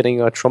edge of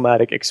getting a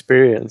traumatic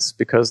experience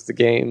because the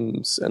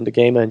games and the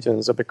game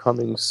engines are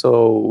becoming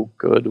so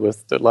good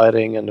with the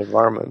lighting and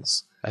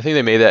environments. I think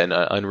they made that in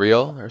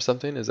Unreal or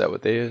something. Is that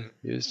what they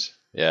used?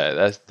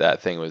 Yeah,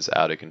 that thing was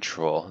out of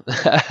control.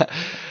 I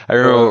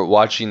remember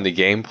watching the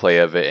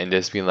gameplay of it and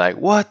just being like,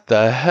 "What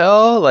the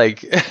hell?"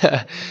 Like,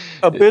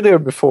 I've been there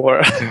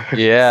before.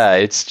 yeah,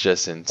 it's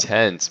just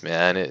intense,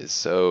 man. It is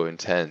so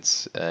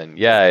intense, and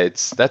yeah,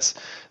 that's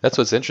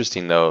what's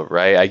interesting, though,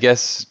 right? I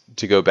guess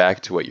to go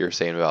back to what you're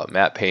saying about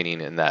map painting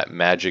and that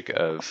magic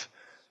of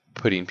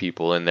putting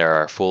people in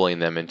there or fooling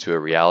them into a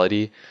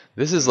reality.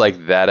 This is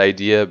like that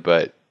idea,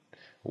 but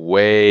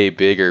way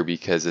bigger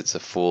because it's a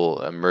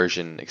full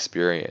immersion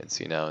experience,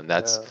 you know, and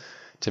that's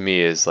to me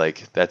is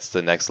like that's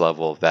the next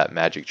level of that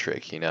magic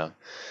trick, you know.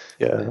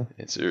 Yeah,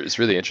 it's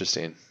really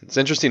interesting. It's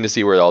interesting to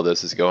see where all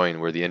this is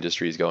going, where the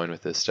industry is going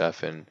with this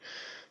stuff, and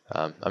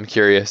I'm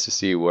curious to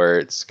see where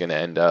it's going to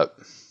end up.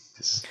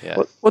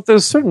 Yeah. Well,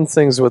 there's certain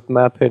things with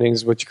map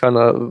paintings which kind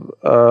of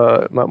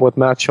with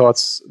map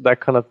shots that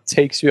kind of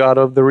takes you out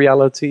of the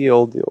reality,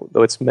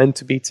 although it's meant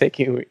to be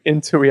taking you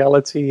into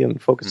reality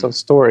and focus on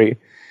story.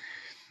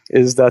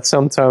 Is that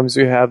sometimes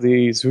you have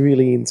these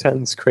really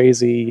intense,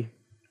 crazy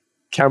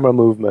camera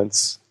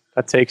movements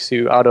that takes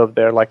you out of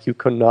there, like you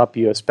could not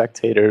be a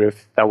spectator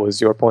if that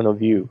was your point of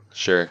view.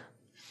 Sure.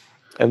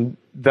 And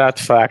that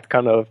fact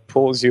kind of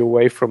pulls you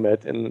away from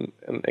it and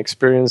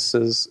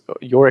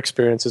your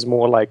experience is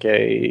more like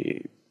I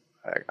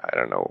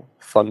don't know,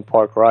 fun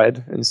park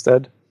ride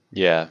instead.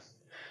 Yeah.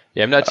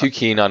 Yeah, I'm not too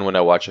keen on when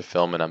I watch a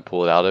film and I'm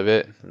pulled out of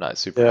it. I'm not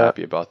super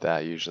happy about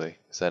that usually.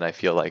 So then I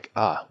feel like,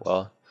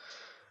 well,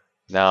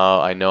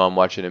 now I know I'm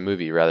watching a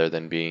movie rather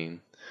than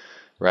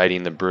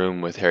riding the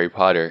broom with Harry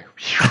Potter.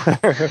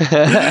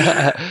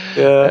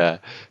 Yeah,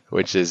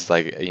 which is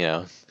like, you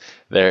know,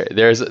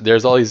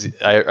 there's all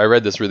these. I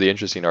read this really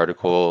interesting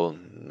article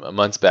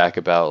months back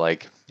about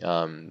like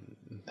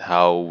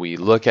how we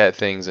look at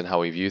things and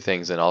how we view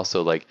things, and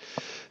also like,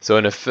 so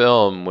in a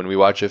film, when we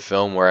watch a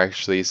film, we're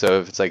actually,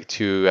 so if it's like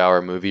 2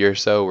 hour movie or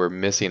so, we're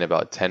missing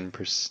about 10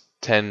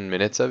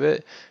 minutes of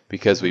it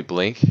because we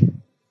blink.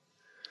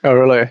 Oh,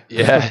 really?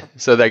 Yeah.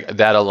 So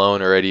that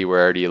alone already,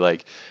 we're already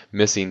like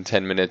missing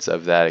 10 minutes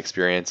of that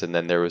experience. And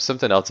then there was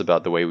something else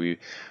about the way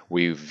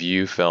we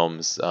view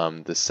films,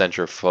 the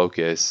central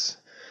focus.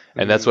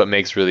 And that's what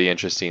makes really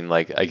interesting.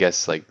 Like, I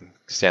guess like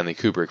Stanley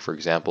Kubrick, for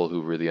example,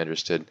 who really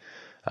understood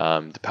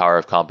the power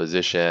of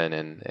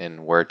composition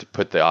and where to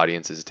put the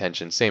audience's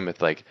attention. Same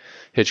with like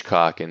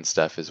Hitchcock and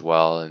stuff as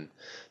well, and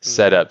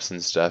setups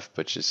and stuff,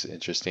 which is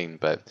interesting.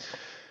 But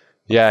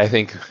yeah, I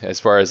think as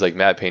far as like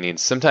matte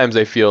paintings, sometimes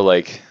I feel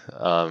like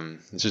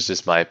it's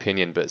just my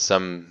opinion, but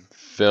some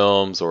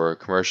films or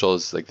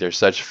commercials, like they're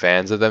such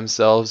fans of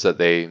themselves that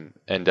they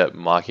end up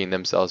mocking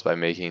themselves by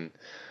making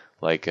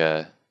like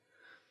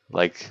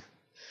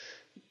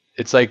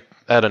it's like,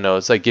 I don't know,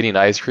 it's like getting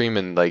ice cream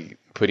and like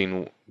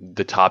putting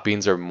the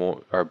toppings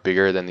are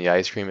bigger than the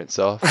ice cream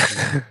itself.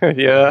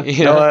 Yeah,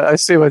 You know? no, I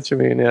see what you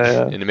mean.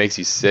 Yeah. And it makes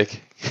you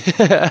sick.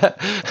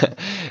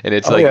 And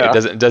it's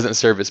it doesn't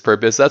serve its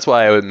purpose. That's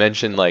why I would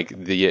mention like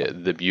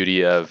the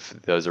beauty of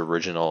those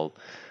original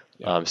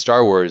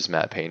Star Wars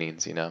matte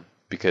paintings, you know,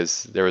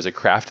 because there was a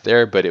craft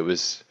there, but it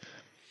was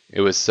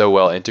so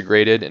well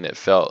integrated and it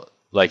felt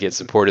like it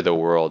supported the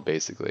world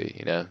basically,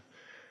 you know.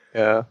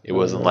 Yeah. It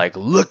wasn't like,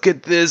 look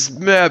at this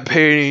matte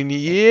painting,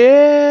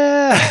 yeah.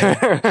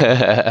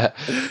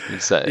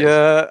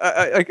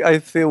 Yeah, I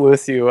feel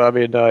with you. I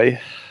mean,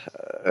 I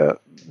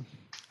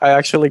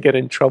actually get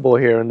in trouble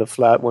here in the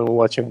flat when we're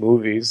watching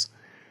movies.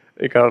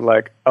 They kind of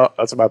like, oh,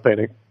 that's my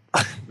painting.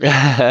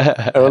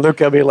 Or look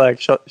at me like,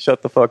 shut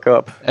the fuck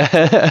up.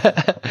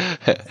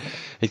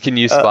 Can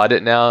you spot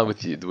it now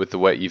with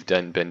what you've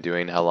been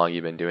doing? How long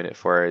you've been doing it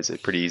for? Is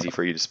it pretty easy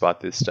for you to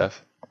spot this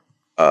stuff?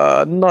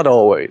 Not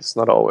always,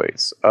 not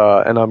always.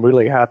 And I'm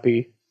really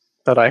happy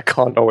that I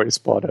can't always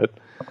spot it.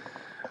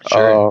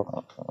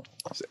 Sure.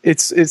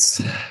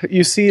 It's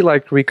you see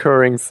like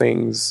recurring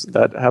things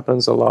that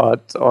happens a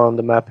lot on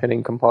the map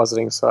painting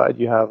compositing side.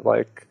 You have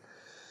like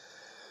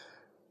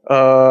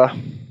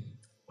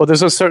well,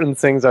 there's a certain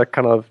thing that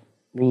kind of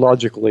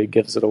logically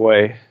gives it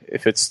away.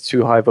 If it's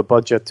too high of a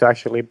budget to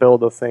actually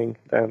build a thing,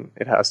 then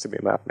it has to be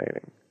map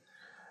painting.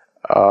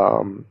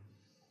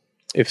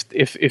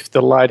 If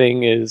the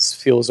lighting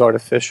feels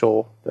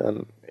artificial,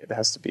 then it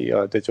has to be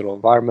a digital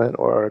environment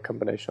or a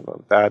combination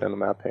of that and a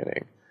map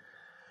painting.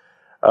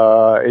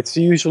 It's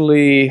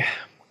usually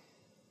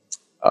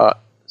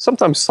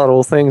sometimes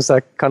subtle things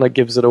that kind of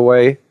gives it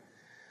away.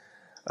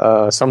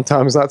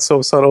 Sometimes not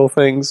so subtle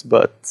things,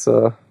 but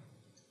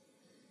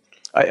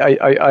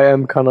I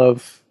am kind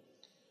of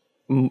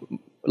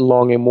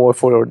longing more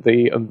for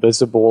the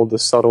invisible, the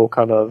subtle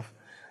kind of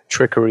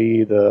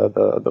trickery,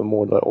 the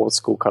more the old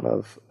school kind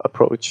of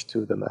approach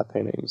to the map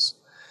paintings,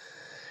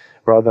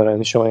 rather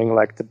than showing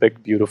like the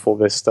big beautiful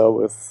vista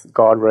with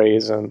God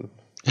rays and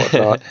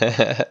whatnot.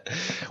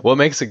 What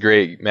makes a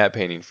great matte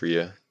painting for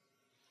you?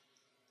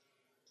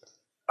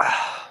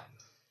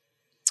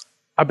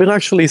 I've been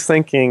actually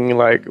thinking,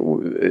 like,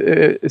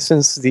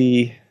 since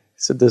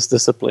this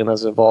discipline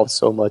has evolved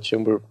so much,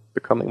 and we're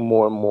becoming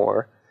more and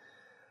more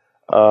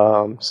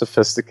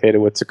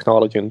sophisticated with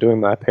technology and doing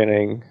matte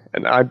painting,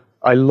 and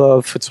I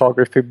love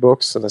photography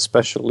books, and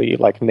especially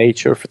like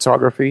nature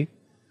photography.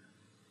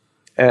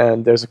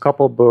 And there's a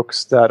couple of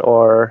books that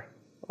are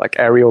like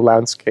aerial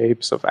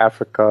landscapes of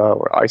Africa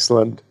or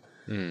Iceland.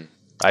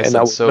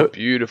 Iceland's so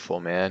beautiful,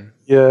 man.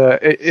 Yeah,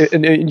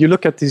 and you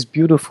look at these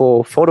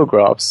beautiful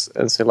photographs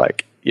and say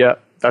like, yeah,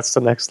 that's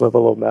the next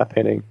level of map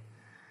painting.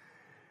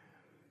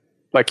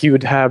 Like you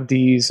would have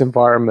these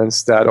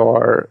environments that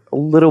are a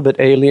little bit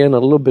alien, a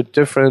little bit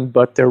different,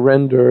 but they're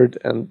rendered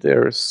and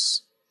they're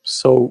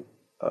so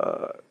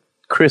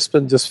crisp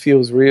and just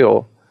feels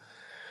real.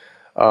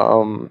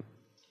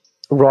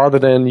 Rather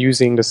than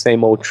using the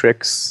same old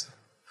tricks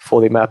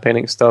for the map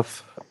painting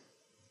stuff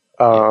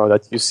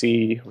that you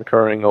see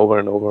recurring over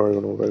and over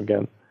and over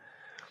again.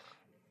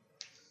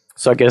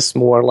 So I guess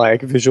more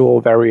like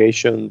visual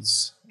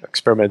variations,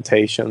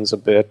 experimentations a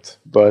bit,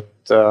 but...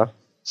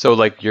 so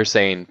like you're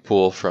saying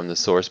pull from the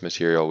source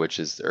material, which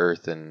is the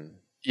Earth and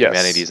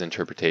humanity's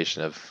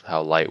interpretation of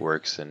how light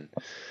works and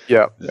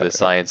the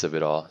science of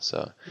it all.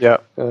 So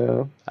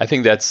I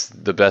think that's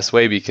the best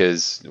way,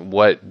 because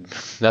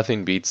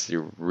nothing beats the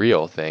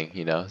real thing,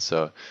 you know?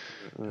 So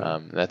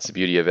that's the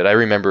beauty of it. I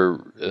remember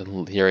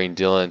hearing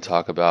Dylan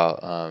talk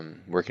about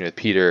working with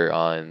Peter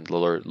on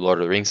Lord of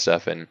the Rings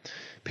stuff, and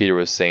Peter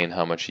was saying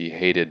how much he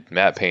hated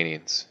matte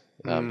paintings.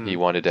 He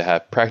wanted to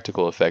have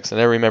practical effects.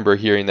 And I remember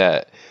hearing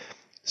that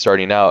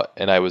starting out,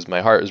 and my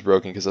heart was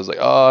broken, because I was like,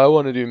 oh, I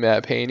want to do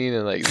matte painting,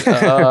 and like,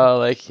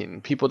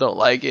 and people don't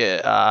like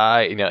it,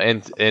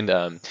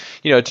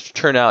 it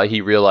turned out he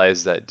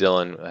realized that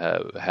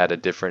Dylan had a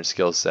different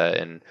skill set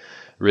and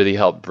really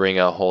helped bring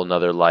a whole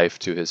nother life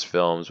to his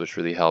films, which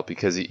really helped,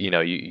 because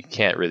you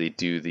can't really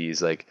do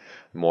these like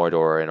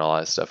Mordor and all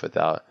that stuff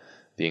without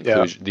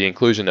the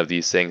inclusion of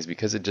these things,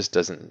 because it just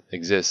doesn't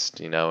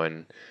exist,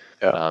 and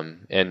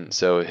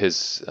so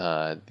his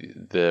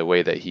the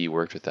way that he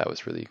worked with that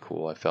was really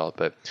cool, I felt.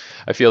 But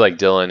I feel like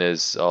Dylan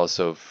is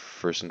also,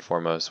 first and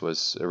foremost,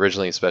 was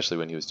originally, especially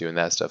when he was doing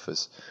that stuff,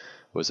 was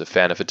a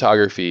fan of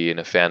photography and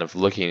a fan of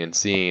looking and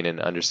seeing and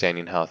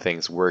understanding how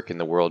things work in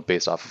the world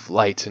based off of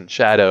light and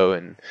shadow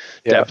and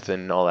depth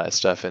and all that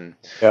stuff. And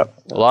a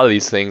lot of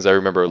these things, I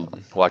remember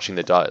watching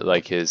his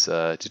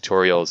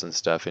tutorials and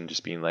stuff and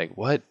just being like,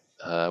 what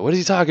is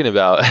he talking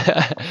about?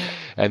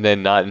 And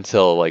then not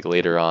until like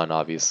later on,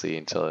 obviously,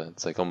 until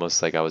it's like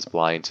almost like I was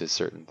blind to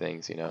certain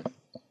things, You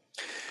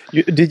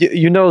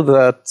know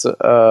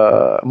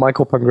that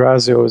Michael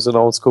Pangrazio is an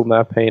old school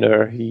map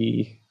painter.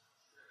 He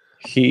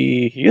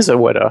is a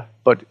winner,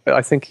 but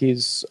I think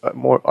he's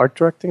more art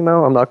directing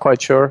now. I'm not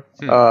quite sure.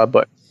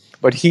 But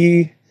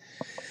I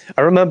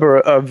remember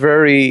a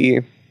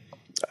very,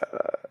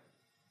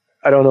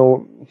 I don't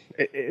know,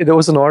 there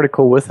was an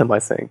article with him,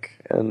 I think,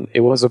 and it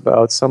was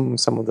about some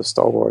of the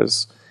Star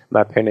Wars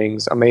map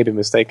paintings. I may be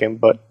mistaken,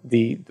 but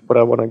what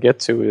I want to get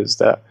to is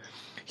that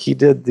he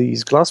did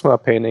these glass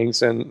map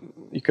paintings, and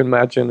you can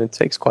imagine it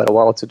takes quite a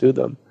while to do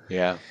them.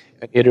 Yeah.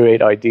 And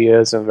iterate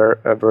ideas and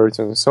versions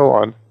and so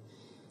on.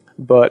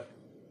 But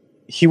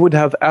he would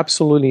have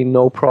absolutely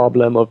no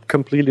problem of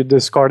completely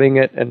discarding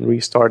it and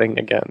restarting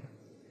again.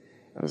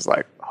 I was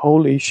like,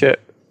 holy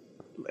shit.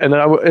 And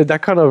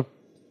that kind of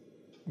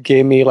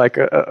gave me like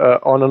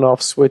a on and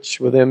off switch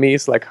within me.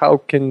 It's like, how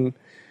can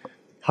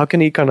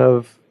he kind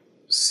of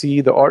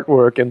see the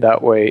artwork in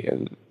that way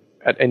and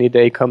at any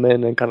day come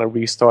in and kind of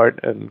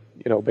restart and,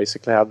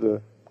 basically have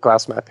the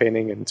glass matte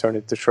painting and turn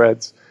it to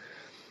shreds.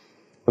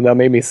 And that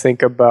made me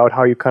think about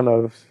how you kind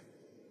of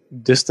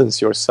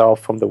distance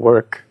yourself from the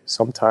work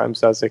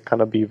sometimes, as it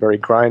kind of be very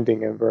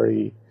grinding and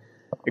very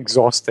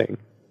exhausting.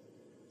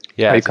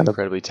 Yeah, it's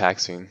incredibly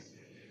taxing.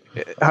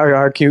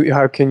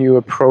 how can you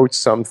approach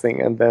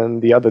something and then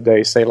the other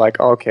day say like,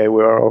 okay,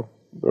 we're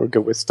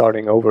good with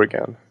starting over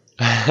again,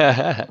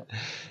 but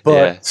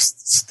Yeah.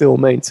 still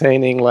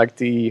maintaining like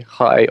the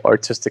high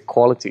artistic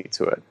quality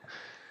to it.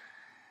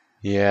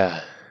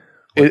 Yeah.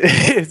 It What the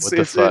it's what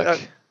the it's fuck?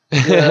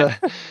 yeah.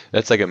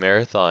 That's like a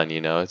marathon,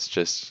 you know. It's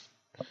just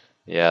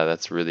yeah,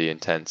 that's really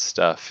intense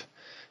stuff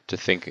to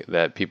think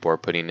that people are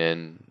putting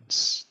in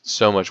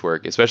so much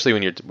work, especially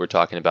when we're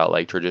talking about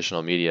like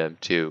traditional media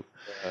too.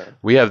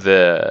 We have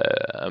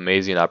the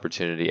amazing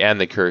opportunity and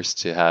the curse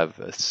to have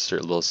a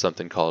certain little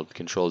something called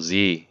Control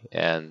Z,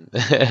 and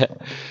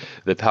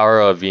the power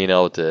of being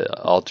able to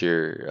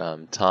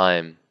alter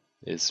time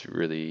is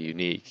really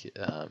unique.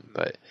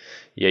 But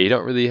yeah, you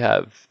don't really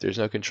have. There's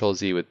no Control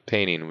Z with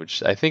painting,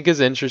 which I think is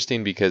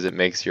interesting because it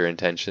makes your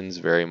intentions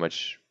very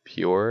much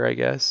pure, I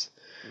guess.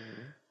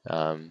 Mhm.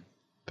 Um,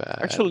 but I don't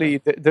know. Actually,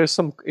 there's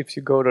some. If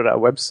you go to that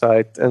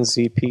website,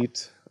 NZ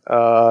Pete,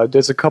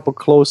 there's a couple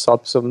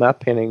close-ups of map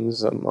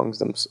paintings amongst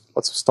them,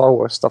 lots of Star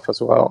Wars stuff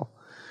as well.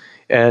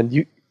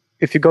 And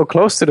if you go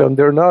close to them,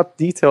 they're not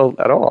detailed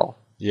at all.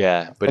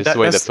 Yeah, but And it's the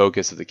way the that's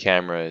focus of the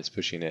camera is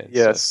pushing it and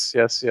stuff. yes,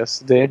 yes, yes.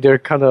 They're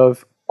kind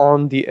of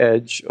on the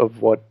edge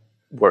of what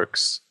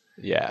works.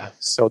 Yeah.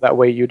 So that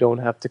way you don't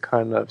have to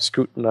kind of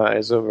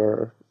scrutinize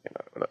over,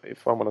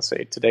 if I want to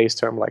say today's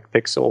term, like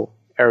pixel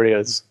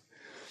areas.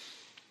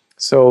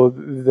 So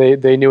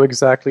they knew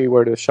exactly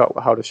where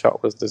how the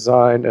shot was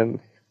designed, and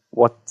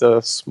what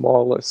the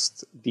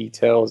smallest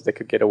details they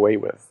could get away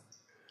with,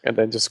 and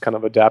then just kind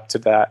of adapt to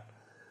that.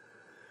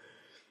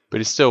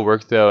 But it still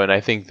worked though, and I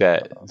think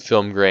that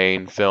film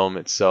grain, film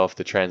itself,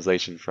 the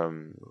translation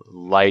from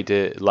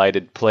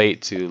lighted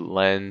plate to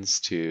lens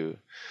to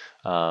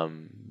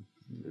um,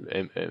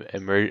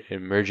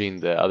 emerging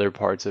the other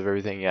parts of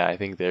everything. Yeah, I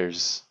think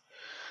there's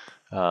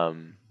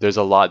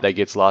a lot that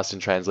gets lost in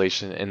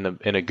translation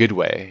in a good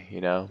way,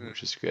 you know,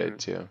 which is good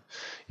Mm-hmm. too.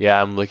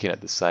 Yeah, I'm looking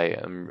at the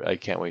site. I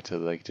can't wait to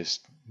like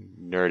just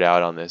nerd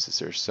out on this.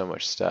 There's so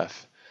much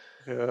stuff.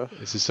 Yeah.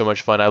 This is so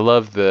much fun. I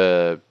love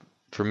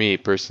for me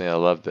personally, I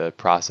love the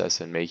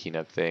process and making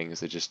of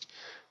things. I just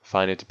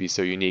find it to be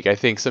so unique. I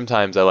think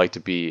sometimes I like to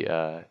be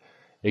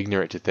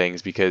ignorant to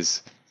things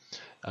because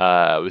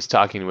I was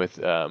talking with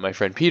my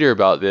friend Peter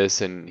about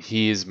this, and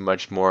he's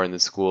much more in the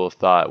school of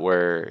thought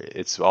where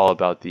it's all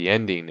about the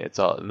ending. It's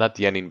all not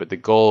the ending, but the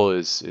goal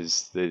is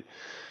the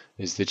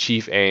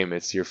chief aim.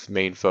 It's your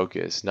main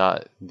focus,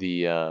 not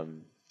the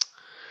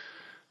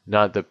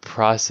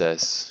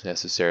process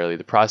necessarily.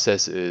 The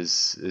process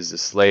is a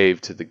slave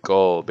to the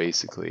goal,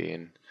 basically.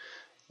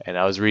 And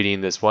I was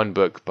reading this one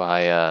book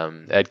by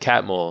Ed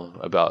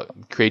Catmull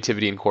about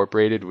Creativity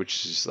Incorporated,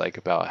 which is like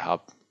about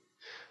how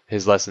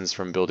his lessons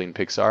from building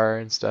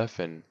Pixar and stuff,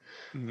 and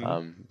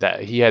Mm-hmm. that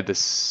he had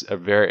this a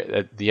very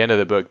at the end of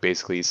the book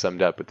basically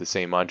summed up with the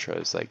same mantra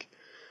as like,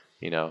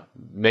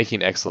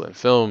 making excellent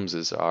films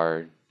is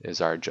our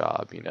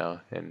job,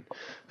 and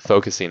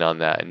focusing on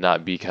that and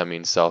not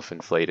becoming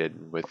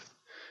self-inflated with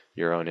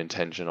your own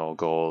intentional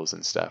goals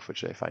and stuff,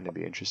 which I find to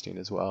be interesting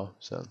as well.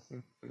 So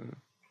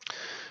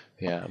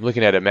yeah, I'm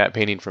looking at a matte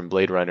painting from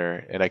Blade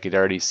Runner, and I could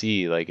already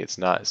see like it's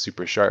not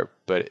super sharp,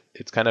 but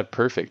it's kind of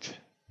perfect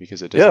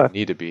because it Yeah. doesn't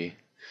need to be.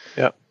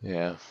 Yeah.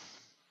 Yeah.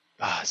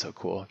 Ah, so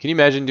cool. Can you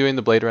imagine doing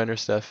the Blade Runner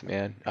stuff,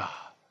 man?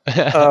 Ah.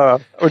 I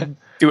would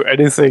do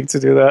anything to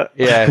do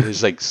Yeah, that.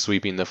 just like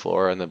sweeping the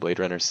floor on the Blade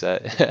Runner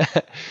set.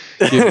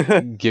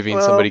 Giving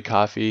somebody Well,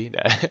 coffee.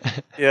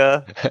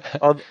 yeah.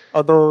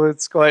 Although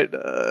it's quite,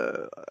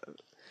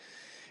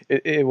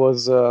 it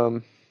was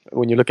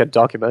when you look at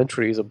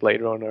documentaries of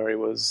Blade Runner, it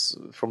was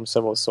from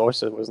several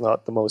sources. It was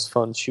not the most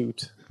fun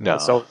shoot.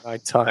 It's No. all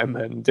nighttime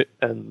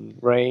and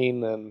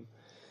rain and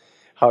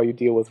how you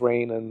deal with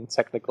rain and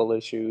technical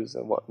issues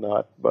and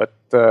whatnot. But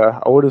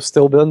I would have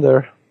still been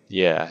there.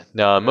 Yeah.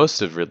 No, Yeah.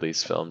 most of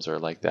Ridley's films are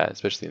like that,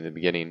 especially in the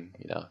beginning,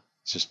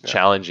 It's just Yeah.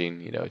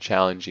 challenging,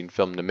 challenging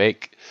film to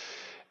make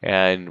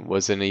and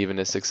wasn't even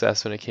a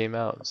success when it came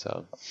out.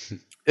 So,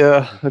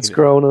 Yeah, you it's know,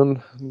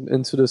 grown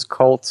into this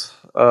cult.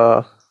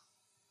 and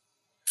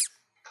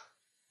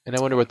I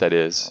wonder what that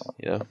is.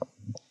 Yeah.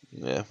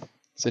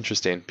 It's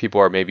interesting.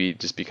 People are maybe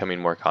just becoming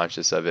more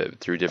conscious of it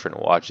through different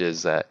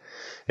watches, that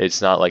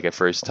it's not like a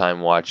first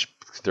time watch,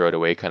 throw it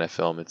away kind of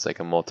film. It's like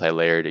a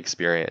multi-layered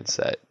experience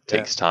that Yeah.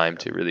 takes time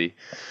to really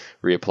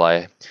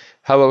reapply.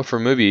 How about for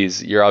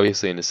movies? You're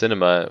obviously into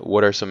cinema.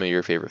 What are some of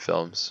your favorite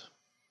films?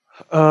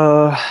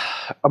 Uh,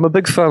 I'm a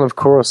big fan of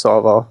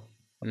Kurosawa,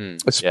 Yeah,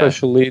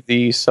 especially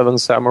the Seven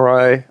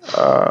Samurai.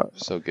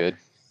 so good.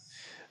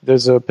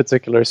 There's a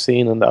particular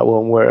scene in that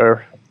one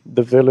where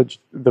the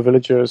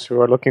villagers who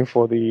are looking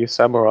for the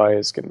samurai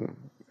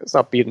it's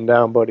not beaten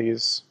down, but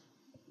he's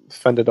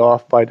fended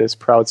off by this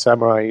proud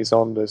samurai. He's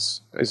on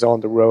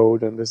the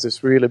road, and there's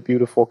this really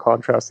beautiful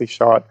contrasty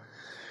shot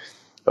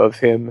of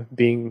him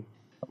being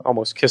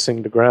almost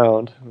kissing the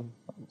ground.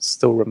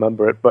 Still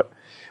remember it, but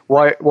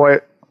why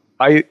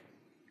I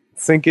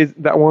think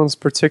that one's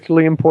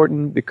particularly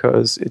important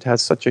because it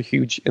has such a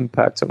huge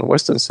impact on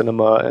Western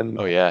cinema and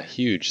Oh yeah,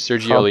 huge.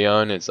 Sergio com-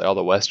 Leone, it's all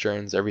the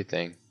westerns,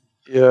 everything.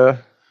 Yeah.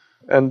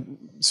 And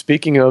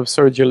speaking of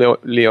Sergio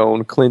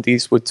Leone, Clint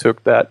Eastwood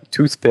took that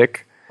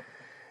toothpick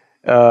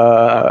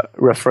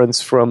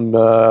reference from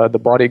The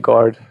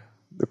Bodyguard,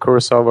 the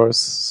Kurosawa's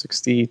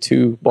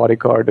 62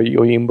 Bodyguard, the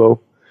Yojimbo,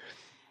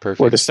 where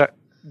Perfect.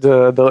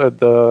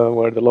 the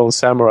where the lone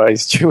samurai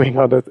is chewing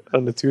on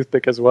the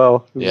toothpick as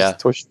well. It was Yeah.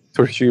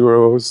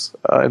 Toshiro's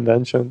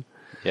invention.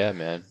 Yeah,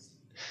 man.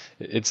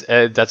 It's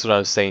that's what I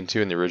was saying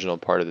too in the original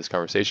part of this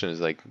conversation is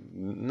like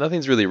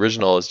nothing's really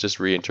original, it's just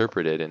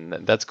reinterpreted, and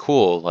that's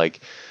cool,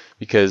 like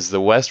because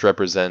the West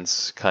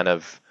represents kind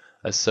of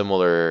a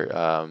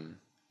similar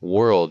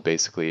world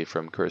basically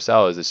from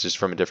Kurosawa's. It's just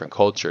from a different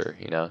culture,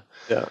 you know,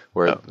 Yeah.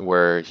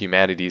 where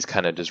humanity's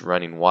kind of just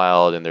running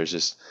wild, and there's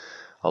just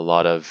a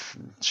lot of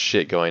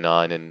shit going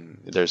on, and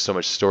there's so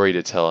much story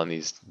to tell in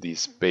these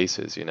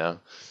spaces, you know.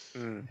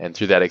 And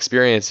through that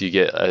experience, you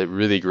get a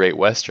really great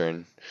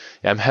Western.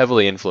 Yeah, I'm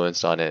heavily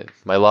influenced on it.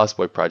 My Lost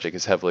Boy project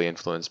is heavily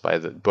influenced by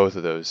both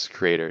of those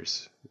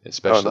creators, Oh,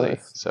 especially.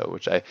 nice. So,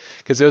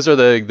 because those are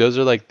the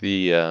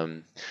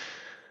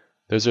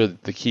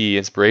key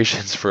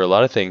inspirations for a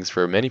lot of things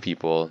for many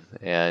people.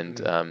 And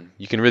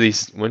you can really,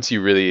 once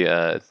you really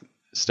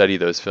study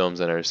those films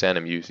and understand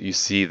them, you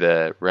see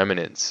the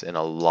remnants in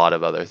a lot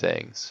of other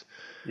things.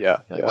 Yeah.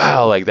 You're like, Yeah.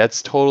 wow, like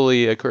that's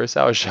totally a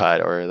Kurosawa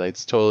shot, or like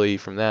it's totally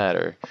from that,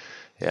 or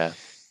yeah,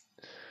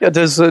 Yeah,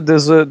 there's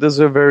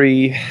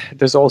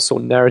also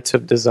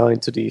narrative design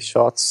to these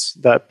shots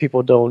that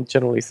people don't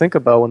generally think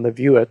about when they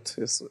view it.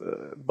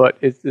 But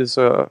it is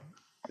an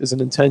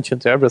intention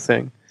to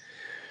everything.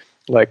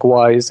 Like,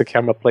 why is the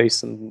camera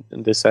placed in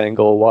this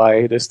angle?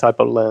 Why this type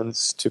of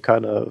lens to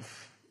kind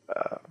of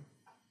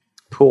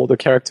pull the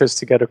characters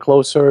together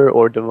closer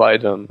or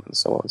divide them, and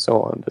so on and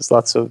so on. There's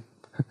lots of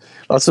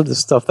the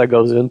stuff that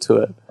goes into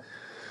it.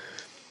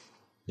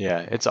 yeah,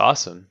 it's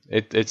awesome.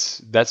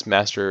 That's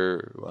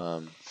master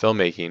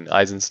filmmaking.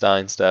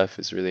 Eisenstein stuff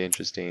is really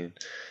interesting.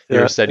 You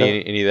ever Yeah, study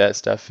yeah. any of that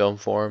stuff? Film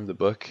form, the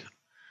book.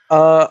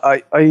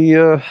 I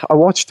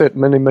watched it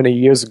many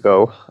years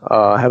ago.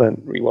 I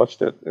haven't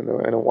rewatched it in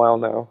a while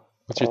now.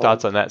 What's your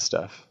thoughts on that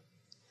stuff?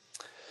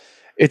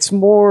 It's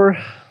more.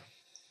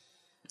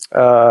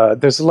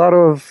 There's a lot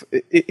of.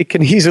 It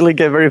can easily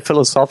get very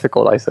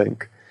philosophical, I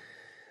think,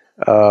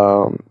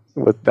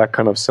 with that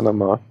kind of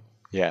cinema.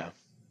 Yeah,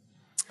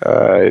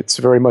 It's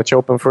very much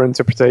open for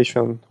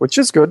interpretation, which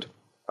is good.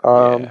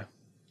 yeah,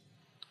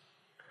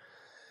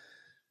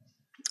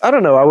 I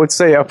don't know. I would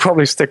say I'll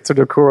probably stick to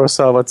the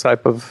Kurosawa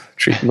type of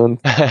treatment.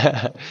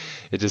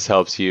 it just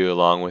helps you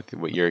along with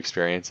what your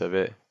experience of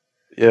it.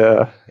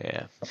 Yeah.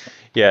 Yeah,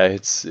 yeah,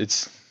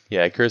 it's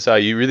yeah,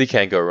 Kurosawa. You really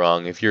can't go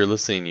wrong if you're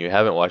listening. And you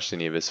haven't watched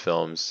any of his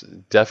films.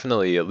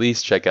 Definitely, at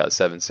least check out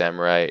Seven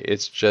Samurai.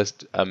 It's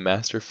just a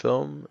master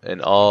film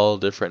in all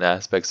different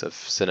aspects of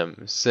cinema.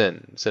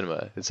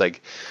 It's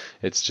like,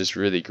 it's just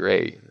really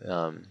great.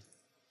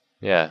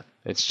 Yeah,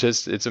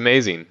 it's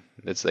amazing.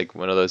 It's like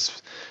one of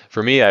those.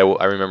 For me, I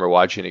remember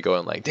watching it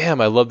going like,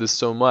 damn, I love this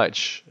so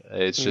much.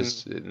 It's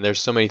just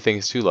there's so many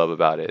things to love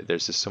about it.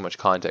 There's just so much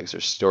context.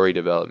 There's story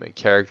development,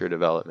 character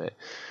development,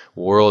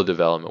 world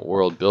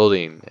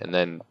building, and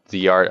then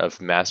the art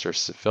of master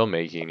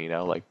filmmaking. You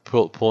know, like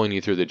pulling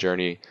you through the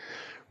journey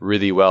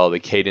really well. The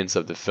cadence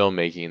of the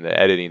filmmaking, the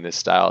editing, the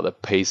style, the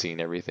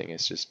pacing, everything.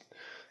 It's just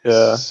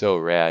Yeah. so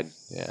rad.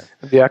 Yeah.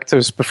 The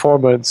actor's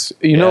performance.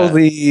 You know,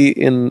 Yeah.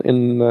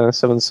 in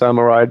Seven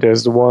Samurai,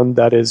 there's the one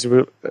that is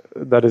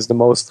the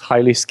most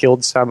highly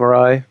skilled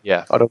samurai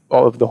Yeah. out of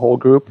all of the whole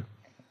group.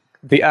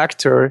 The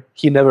actor,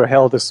 he never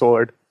held a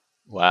sword,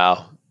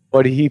 Wow.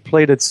 but he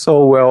played it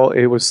so well.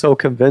 It was so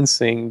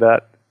convincing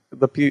that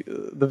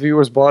the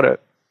viewers bought it.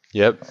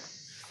 Yep.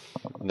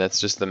 And that's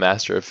just the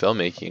master of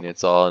filmmaking.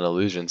 It's all an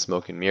illusion,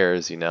 smoke and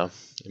mirrors, you know.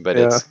 But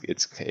Yeah.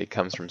 it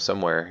comes from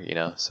somewhere, you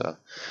know. So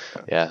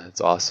yeah,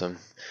 it's awesome.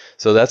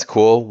 So that's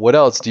cool. What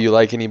else do you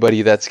like?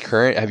 Anybody that's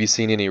current? Have you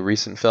seen any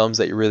recent films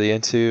that you're really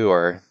into,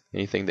 or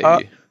anything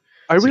that you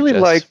I really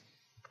suggest?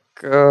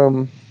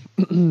 like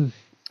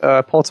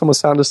Paul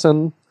Thomas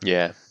Anderson.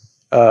 Yeah.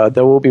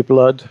 There Will Be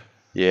Blood.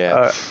 Yeah.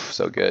 Uh,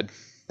 So good.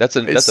 That's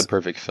a it's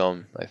perfect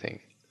film, I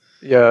think.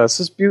 Yeah, it's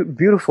just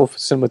beautiful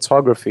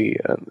cinematography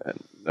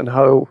and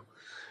how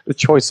the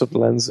choice of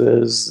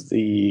lenses,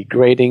 the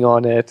grading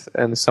on it,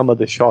 and some of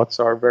the shots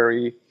are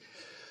very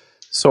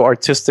so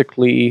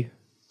artistically,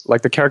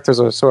 like the characters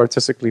are so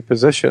artistically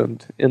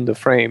positioned in the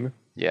frame.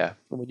 Yeah.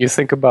 When you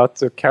think about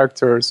the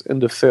characters in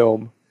the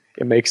film,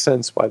 it makes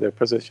sense why they're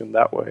positioned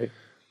that way.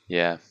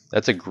 Yeah,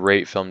 that's a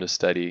great film to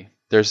study.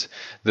 There's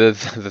the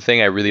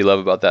thing I really love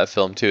about that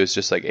film too is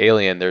just like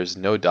Alien. There's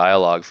no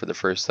dialogue for the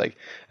first like,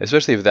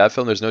 especially with that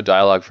film. There's no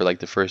dialogue for like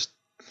the first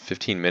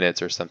 15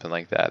 minutes or something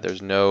like that.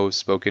 There's no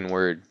spoken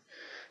word.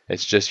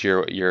 It's just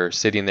you're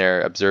sitting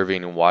there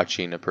observing and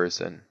watching a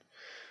person.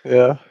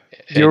 Yeah.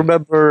 Do you And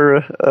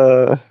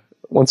remember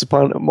Once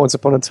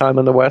Upon a Time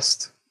in the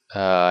West?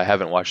 I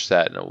haven't watched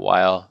that in a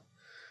while.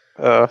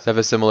 Uh, Does it have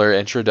a similar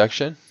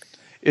introduction?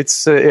 it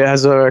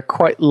has a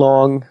quite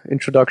long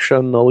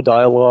introduction, no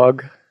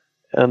dialogue,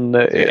 and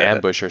Like an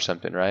ambush or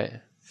something, right?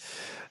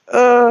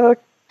 uh,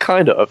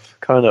 Kind of.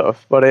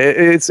 But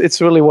it's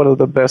really one of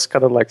the best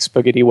kind of like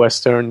spaghetti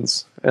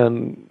westerns.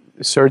 And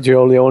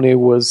Sergio Leone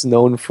was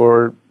known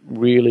for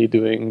really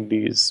doing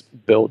these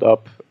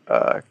build-up,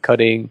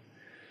 cutting,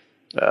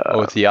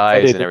 with the eyes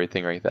editing, and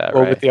everything like that,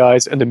 well, right? with the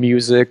eyes and the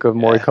music of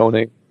Yeah.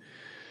 Morricone.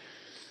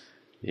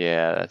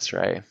 Yeah, that's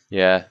right.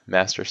 Yeah,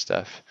 master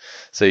stuff.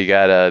 So you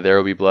got There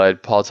Will Be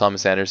Blood. Paul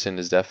Thomas Anderson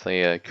is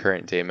definitely a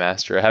current day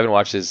master. I haven't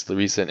watched his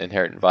recent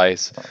Inherent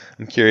Vice.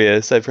 I'm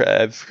curious. I've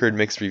heard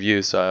mixed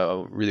reviews,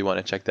 so I really want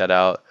to check that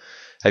out.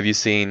 Have you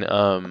seen?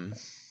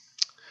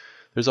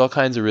 There's all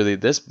kinds of really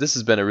this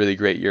has been a really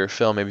great year of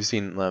film. Have you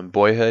seen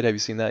Boyhood? Have you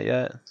seen that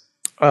yet?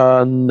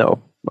 No.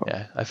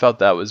 Yeah, I felt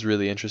that was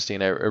really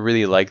interesting. I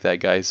really like that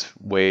guy's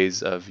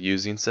ways of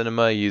using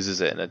cinema. He uses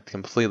it in a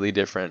completely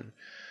different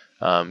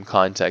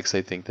context,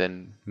 I think,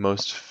 than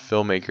most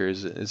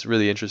filmmakers. It's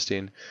really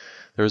interesting.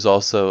 There was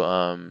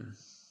also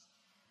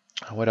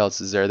what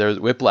else is there? There was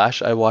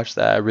Whiplash. I watched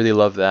that. I really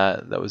love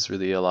that. That was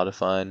really a lot of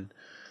fun.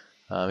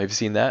 Have you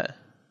seen that?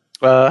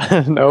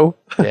 No.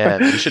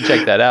 Damn, you should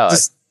check that out.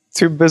 Just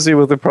too busy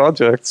with the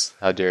projects.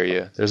 How dare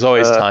you? There's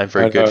always time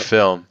for a I good know.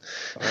 film.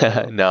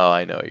 No,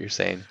 I know what you're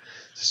saying.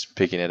 Just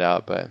picking it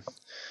out, but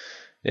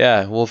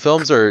yeah, well,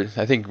 films are,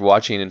 I think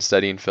watching and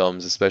studying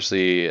films,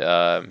 especially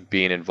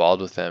being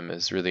involved with them,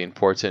 is really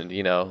important.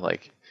 You know,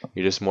 like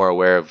you're just more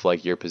aware of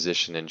like your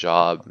position and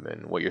job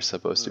and what you're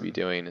supposed to be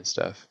doing and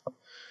stuff.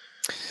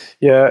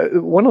 Yeah,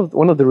 one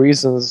of the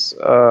reasons,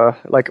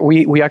 like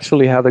we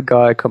actually had a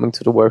guy coming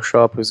to the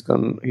workshop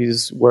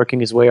he's working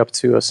his way up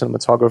to a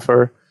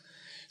cinematographer.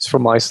 He's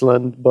from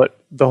Iceland, but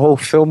the whole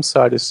film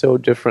side is so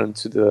different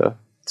to the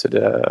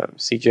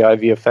CGI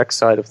VFX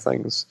side of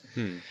things,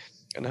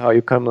 and how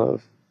you kind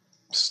of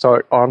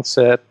start on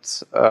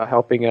set,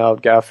 helping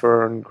out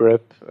gaffer and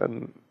grip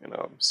and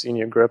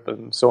senior grip,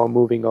 and so on,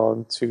 moving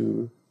on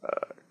to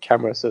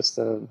camera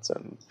assistant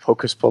and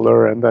focus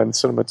puller, and then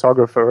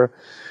cinematographer.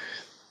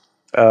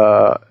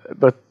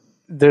 But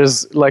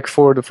there's like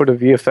for the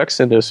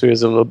VFX industry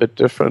is a little bit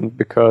different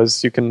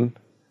because you can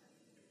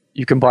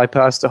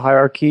bypass the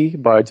hierarchy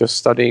by just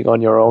studying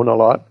on your own a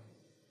lot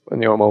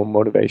and your own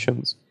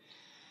motivations.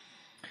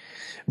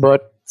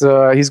 But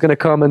he's going to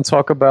come and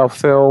talk about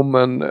film,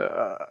 and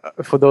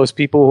for those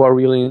people who are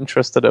really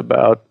interested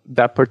about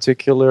that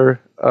particular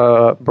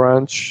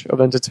branch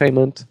of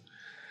entertainment,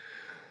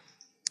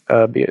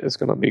 it's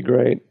going to be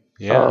great.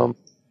 Yeah,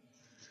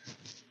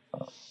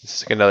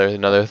 it's like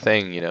another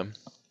thing, you know.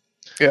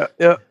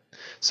 Yeah.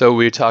 So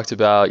we talked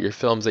about your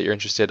films that you're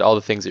interested, all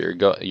the things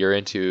that you're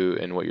into,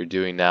 and what you're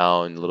doing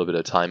now, and a little bit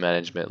of time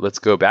management. Let's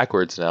go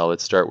backwards now.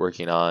 Let's start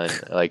working on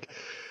like,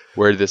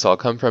 where did this all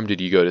come from?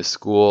 Did you go to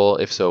school?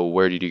 If so,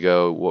 where did you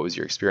go? What was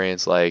your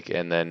experience like?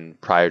 And then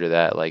prior to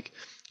that, like,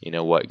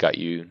 what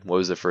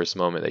was the first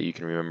moment that you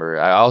can remember?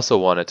 I also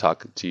want to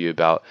talk to you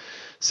about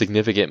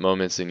significant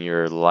moments in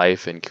your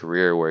life and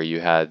career where you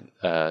had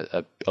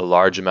a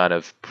large amount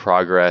of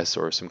progress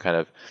or some kind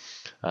of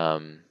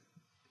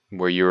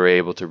where you were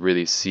able to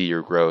really see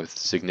your growth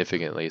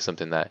significantly,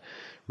 something that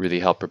really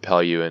helped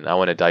propel you. And I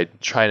want to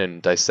try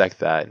and dissect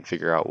that and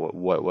figure out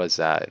what was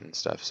that and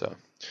stuff. So,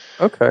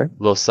 okay, a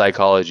little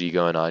psychology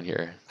going on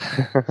here.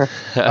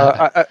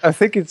 I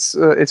think it's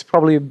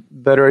probably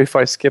better if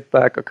I skip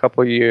back a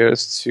couple of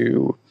years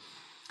to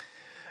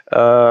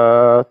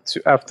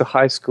after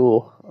high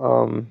school,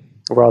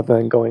 rather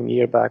than going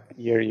year,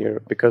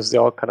 because they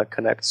all kind of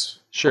connects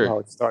Sure. from how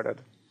it started.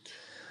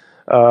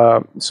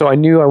 So I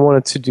knew I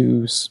wanted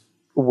to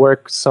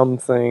work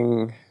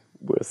something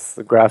with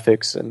the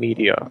graphics and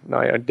media. Now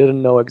I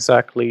didn't know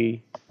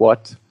exactly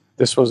what.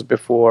 This was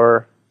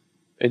before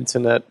the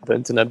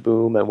internet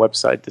boom and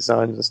website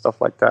designs and stuff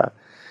like that.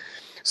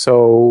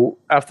 So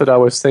after that, I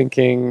was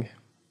thinking,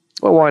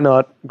 well, why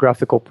not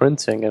graphical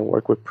printing and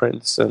work with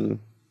prints and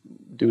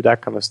do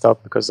that kind of stuff,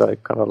 because I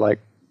kind of like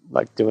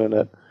doing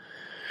it.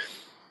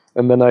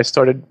 And then I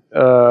started.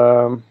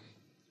 I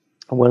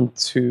went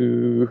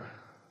to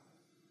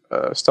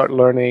start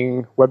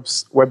learning web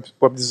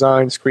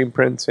design, screen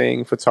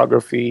printing,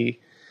 photography,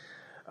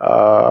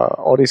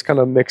 all these kind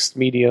of mixed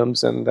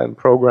mediums, and then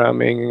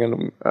programming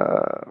and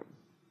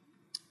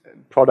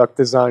product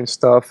design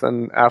stuff.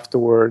 And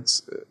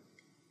afterwards,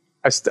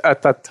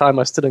 at that time,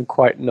 I still didn't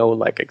quite know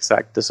like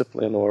exact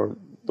discipline or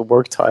the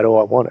work title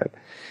I wanted,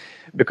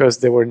 because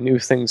there were new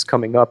things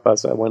coming up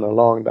as I went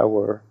along that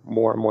were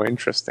more and more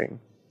interesting.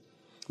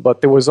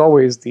 But there was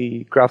always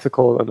the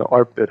graphical and the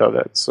art bit of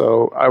it.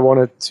 So I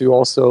wanted to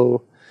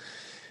also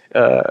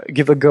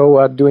give a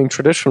go at doing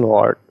traditional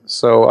art.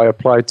 So I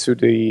applied to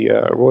the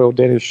Royal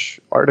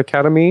Danish Art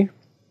Academy,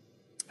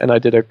 and I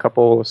did a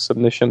couple of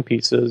submission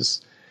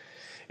pieces.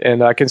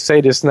 And I can say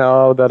this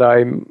now that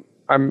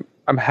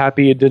I'm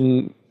happy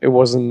it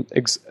wasn't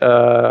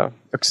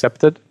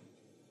accepted,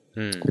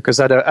 because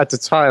at the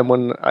time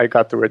when I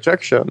got the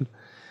rejection,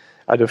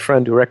 I had a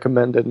friend who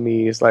recommended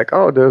me. He's like,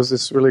 "Oh, there's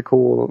this really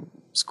cool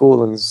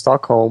school in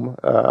Stockholm.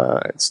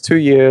 It's 2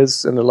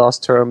 years, and the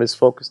last term is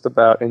focused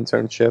about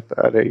internship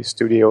at a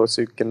studio,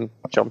 so you can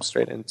jump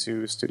straight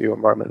into studio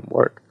environment and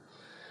work."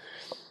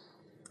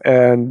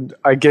 And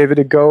I gave it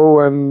a go,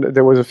 and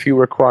there was a few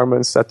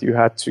requirements that you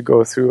had to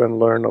go through and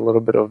learn a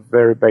little bit of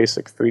very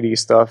basic 3D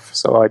stuff.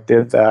 So I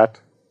did that,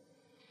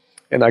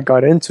 and I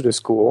got into the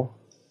school,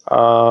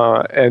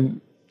 and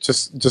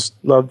just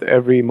loved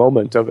every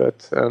moment of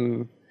it.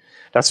 And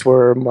that's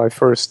where my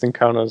first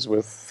encounters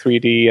with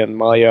 3D and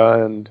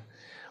Maya and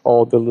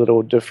all the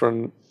little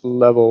different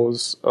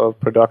levels of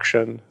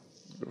production,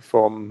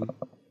 from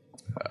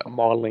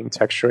modeling,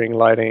 texturing,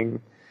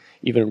 lighting,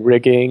 even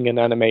rigging and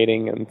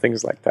animating and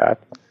things like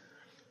that.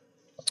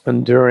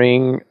 And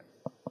during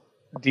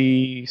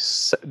the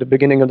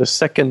beginning of the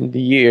second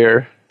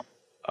year,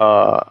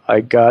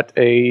 I got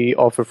a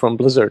offer from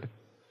Blizzard.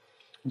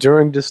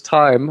 During this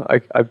time,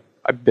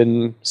 I've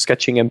been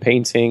sketching and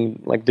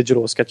painting, like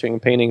digital sketching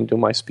and painting, do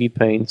my speed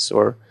paints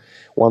or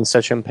one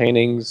session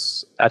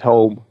paintings at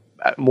home,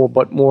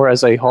 more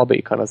as a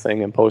hobby kind of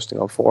thing, and posting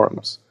on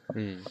forums.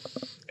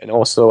 And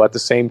also at the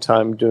same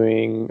time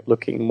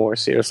looking more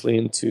seriously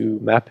into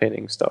map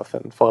painting stuff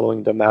and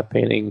following the map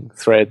painting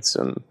threads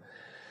and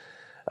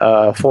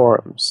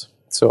forums.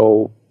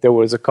 So there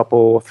was a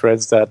couple of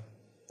threads that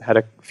had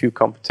a few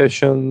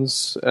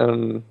competitions,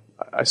 and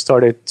I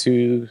started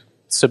to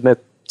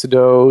submit to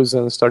those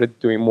and started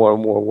doing more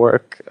and more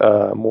work,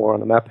 more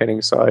on the map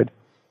painting side.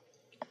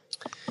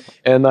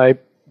 And I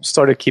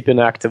started keeping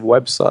an active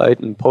website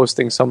and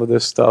posting some of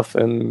this stuff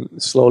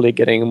and slowly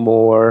getting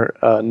more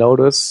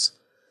notice.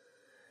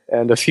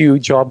 And a few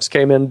jobs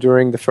came in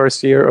during the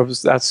first year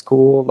of that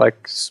school,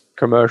 like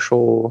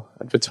commercial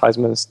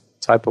advertisements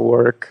type of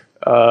work.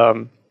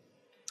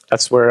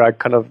 That's where I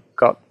kind of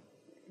got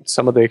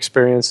some of the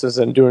experiences.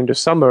 And during the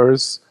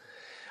summers,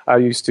 I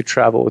used to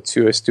travel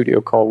to a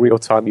studio called Real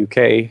Time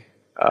UK,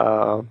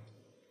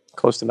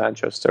 close to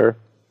Manchester.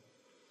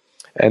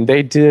 And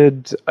they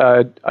did,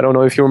 I don't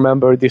know if you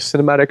remember the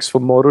cinematics for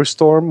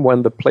MotorStorm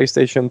when the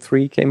PlayStation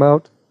 3 came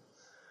out.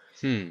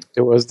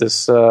 There was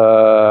this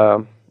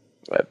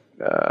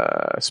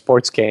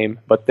sports game,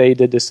 but they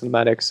did the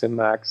cinematics in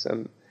Max,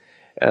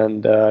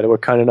 and they were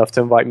kind enough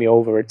to invite me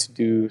over to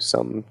do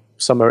some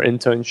summer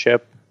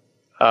internship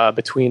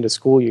between the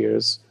school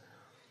years.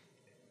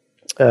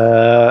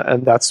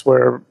 And that's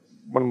where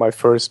one of my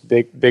first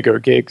bigger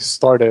gigs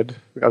started.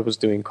 I was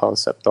doing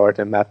concept art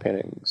and map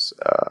paintings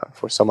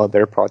for some of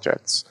their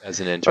projects. As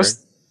an intern?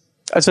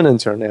 As an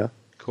intern, yeah.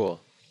 Cool.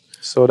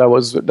 So that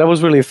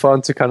was really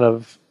fun to kind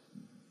of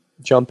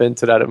jump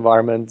into that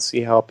environment,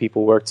 see how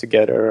people work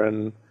together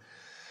and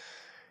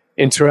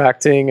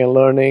interacting and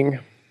learning.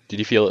 Did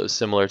you feel it was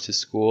similar to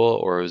school,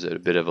 or was it a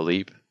bit of a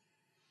leap?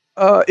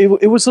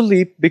 It was a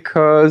leap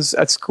because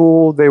at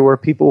school there were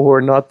people who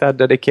were not that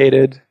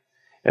dedicated.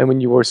 And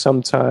when you were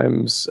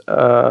sometimes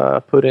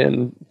put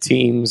in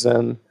teams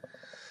and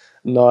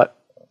not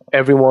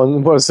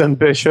everyone was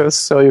ambitious,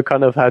 so you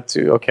kind of had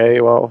to,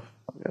 okay, well,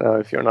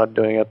 if you're not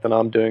doing it, then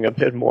I'm doing a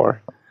bit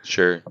more.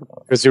 Sure.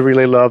 Because you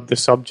really loved the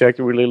subject,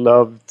 you really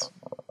loved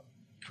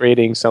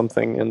creating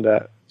something in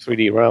that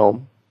 3D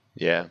realm.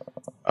 Yeah.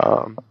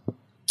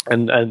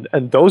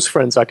 And those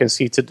friends I can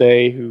see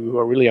today who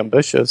are really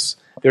ambitious,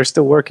 they're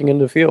still working in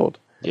the field.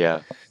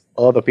 Yeah.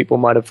 Other people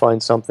might have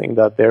found something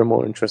that they're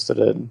more interested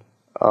in.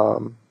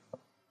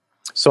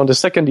 So in the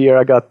second year,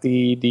 I got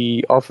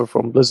the offer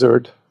from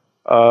Blizzard,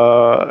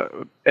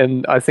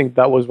 and I think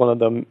that was one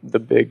of the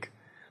big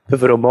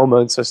pivotal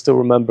moments. I still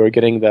remember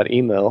getting that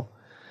email.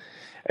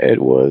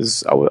 It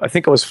was I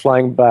think I was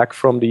flying back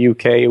from the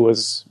UK. It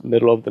was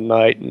middle of the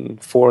night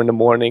and 4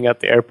 a.m. at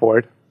the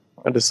airport.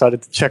 I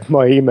decided to check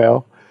my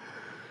email,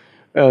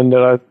 and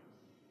then I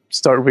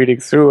started reading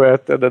through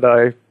it, and then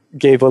I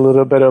gave a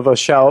little bit of a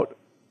shout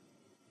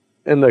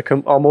in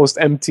the almost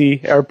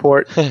empty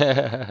airport.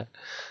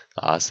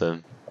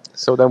 Awesome.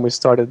 So then we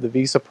started the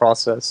visa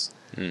process.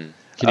 Can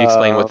you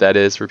explain what that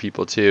is for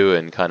people too,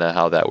 and kind of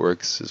how that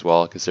works as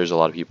well? Because there's a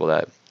lot of people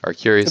that are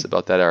curious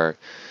about that or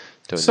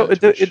don't so know.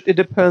 It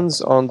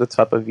depends on the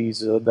type of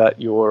visa that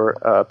you're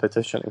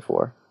petitioning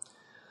for.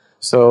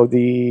 So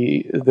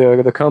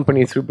the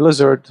company through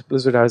Blizzard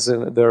has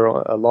their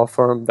a law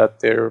firm that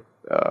they're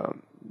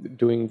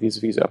doing these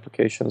visa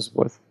applications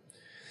with.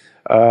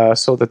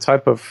 So the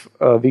type of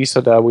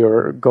visa that we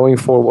were going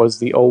for was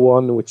the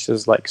O1, which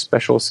is like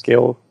special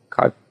skill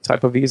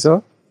type of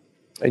visa.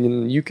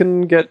 And you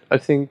can get, I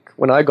think,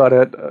 when I got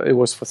it, it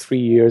was for 3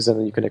 years, and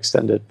then you can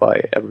extend it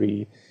by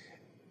every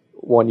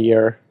 1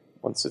 year.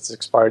 Once it's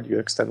expired, you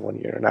extend 1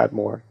 year and add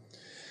more.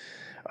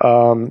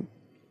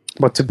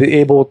 But to be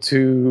able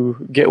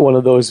to get one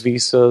of those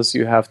visas,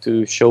 you have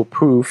to show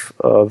proof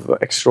of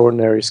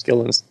extraordinary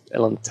skill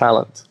and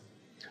talent.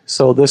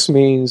 So this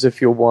means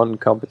if you won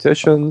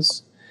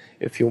competitions,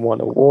 if you won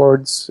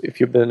awards, if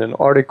you've been in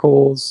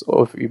articles,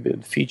 or if you've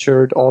been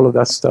featured, all of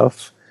that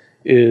stuff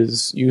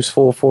is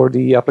useful for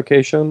the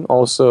application.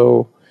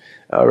 Also,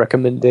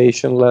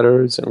 recommendation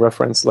letters and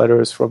reference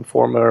letters from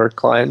former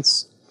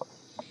clients.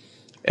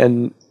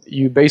 And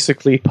you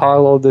basically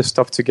pile all this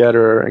stuff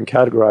together and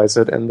categorize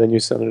it, and then you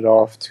send it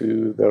off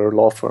to their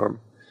law firm.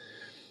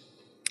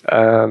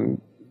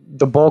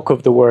 the bulk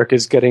of the work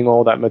is getting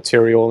all that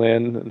material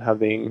in and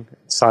having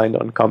signed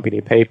on company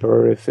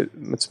paper if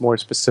it's more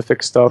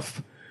specific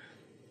stuff.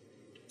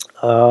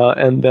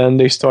 And then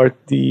they start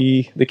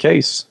the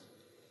case.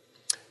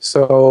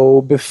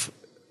 So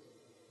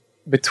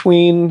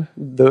between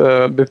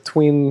the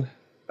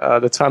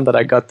time that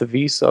I got the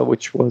visa,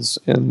 which was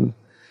in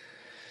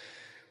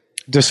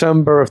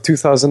December of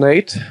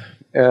 2008,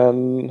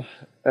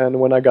 and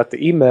when I got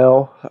the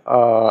email,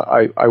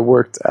 I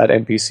worked at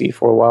NPC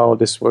for a while.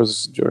 This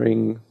was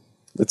during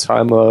the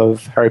time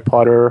of Harry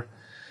Potter,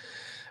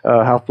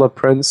 Half-Blood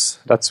Prince.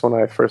 That's when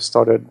I first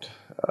started.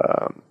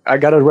 I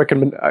got a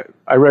recommend. I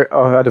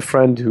had a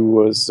friend who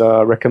was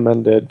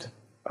recommended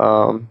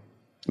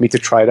me to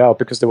try it out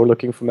because they were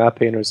looking for map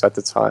painters at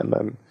the time,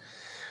 and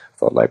I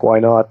thought, like, why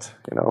not?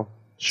 You know.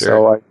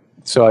 Sure.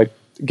 So I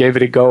gave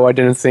it a go. I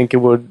didn't think it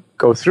would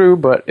go through,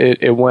 but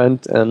it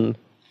went, and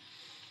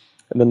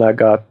then I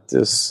got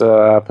this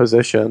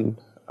position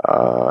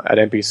at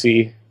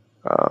NPC.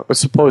 I was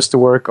supposed to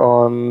work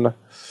on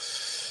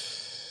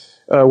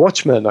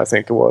Watchmen, I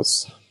think it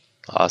was.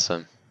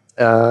 Awesome.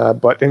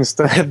 But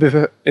instead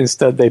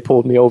they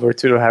pulled me over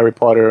to the Harry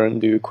Potter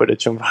and do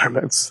Quidditch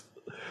environments.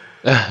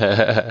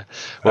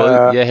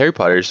 Well, yeah, Harry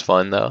Potter's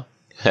fun though.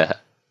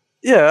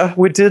 Yeah,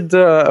 we did. We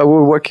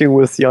were working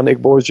with Yannick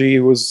Borgi,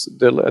 who was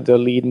the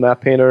lead map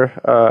painter,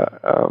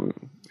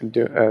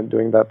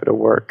 doing that bit of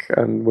work,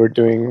 and we're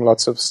doing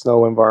lots of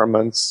snow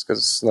environments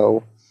because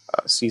snow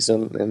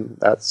season in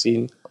that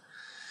scene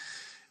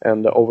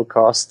and the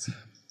overcast.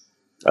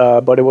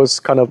 But it was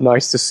kind of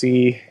nice to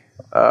see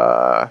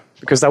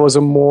because that was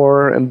a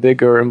more and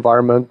bigger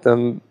environment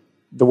than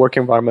the work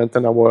environment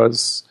than I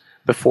was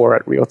before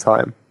at Real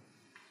Time.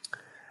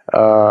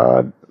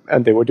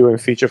 And they were doing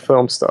feature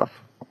film stuff.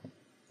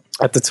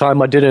 At the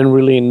time, I didn't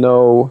really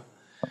know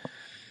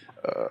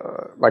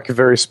like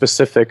very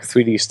specific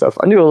 3D stuff.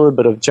 I knew a little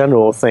bit of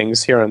general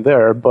things here and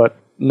there, but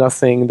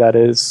nothing that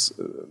is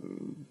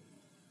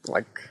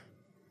like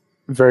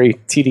very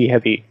TD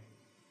heavy.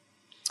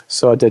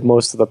 So I did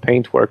most of the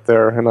paint work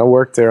there, and I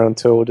worked there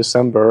until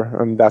December,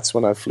 and that's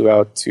when I flew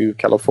out to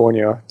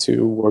California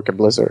to work at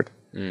Blizzard.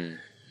 Mm.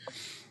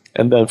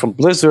 And then from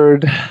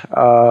Blizzard,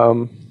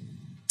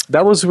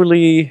 that was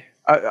really...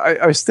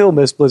 I still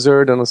miss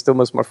Blizzard, and I still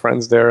miss my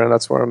friends there, and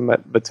that's where I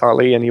met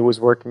Vitali, and he was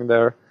working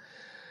there.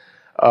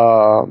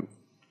 I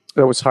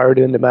was hired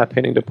in the map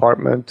painting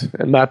department,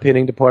 and map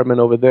painting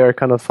department over there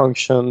kind of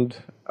functioned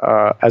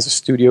as a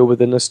studio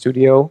within a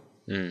studio.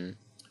 Mm.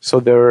 So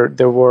there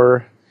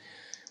were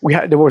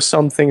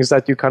some things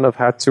that you kind of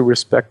had to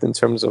respect in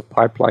terms of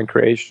pipeline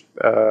creation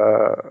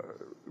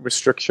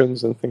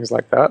restrictions and things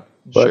like that.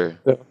 But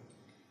Sure.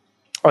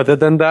 Other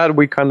than that,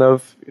 we kind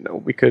of,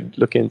 we could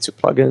look into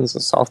plugins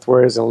and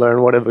softwares and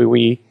learn whatever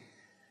we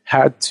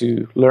had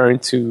to learn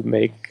to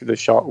make the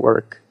shot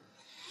work.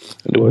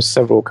 And there were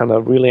several kind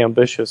of really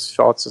ambitious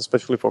shots,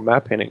 especially for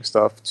map painting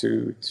stuff,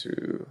 to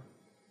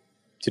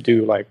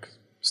do like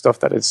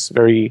stuff that is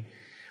very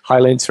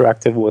highly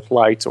interactive with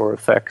light or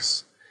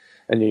effects.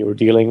 And you were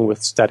dealing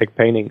with static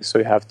painting, so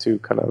you have to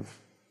kind of,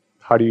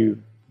 how do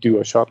you do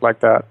a shot like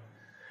that?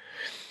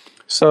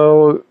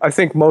 So I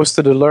think most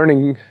of the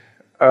learning,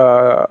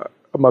 my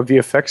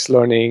VFX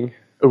learning,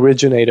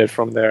 originated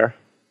from there.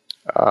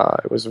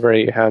 It was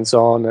very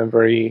hands-on and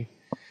very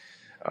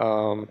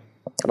kind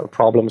of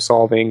problem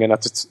solving, and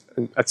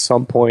at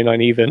some point I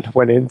even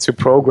went into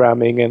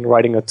programming and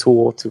writing a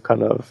tool to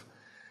kind of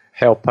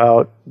help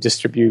out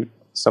distribute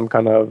some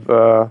kind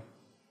of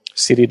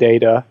city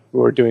data. We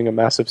were doing a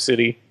massive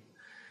city,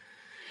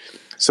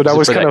 so that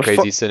was for kind that of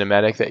crazy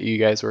cinematic that you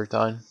guys worked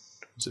on.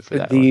 Was it for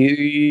that one?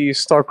 the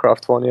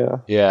StarCraft one, yeah.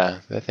 Yeah,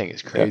 that thing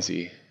is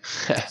crazy.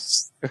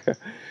 But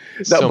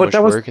much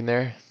that was work in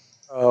there.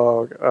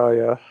 Oh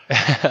yeah.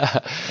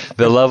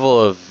 The level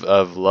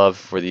of love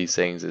for these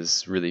things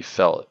is really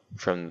felt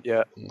from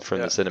Yeah.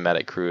 the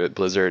cinematic crew at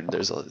Blizzard.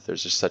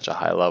 There's just such a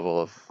high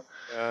level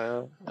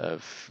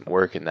of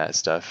work in that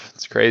stuff.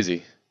 It's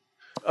crazy.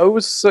 It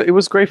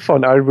was great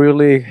fun. I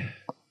really,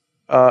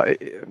 I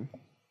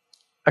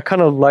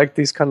kind of like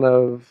these kind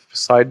of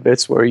side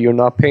bits where you're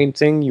not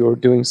painting, you're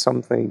doing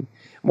something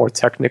more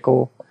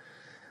technical.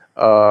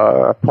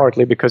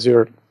 Partly because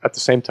you're at the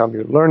same time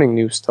you're learning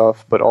new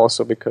stuff, but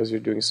also because you're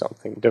doing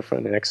something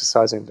different and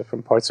exercising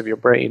different parts of your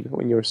brain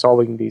when you're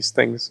solving these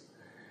things.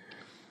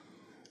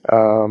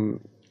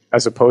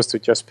 As opposed to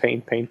just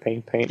paint.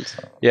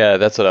 Yeah,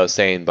 that's what I was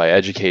saying. By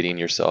educating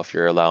yourself,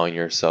 you're allowing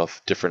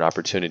yourself different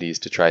opportunities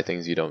to try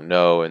things you don't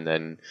know, and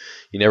then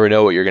you never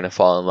know what you're going to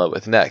fall in love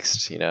with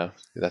next.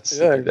 That's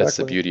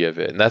the beauty of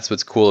it, and that's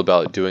what's cool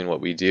about doing what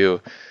we do.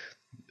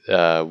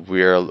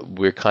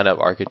 We're kind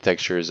of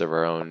architectures of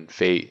our own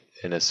fate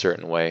in a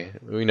certain way.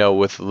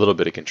 With a little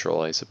bit of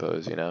control, I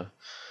suppose.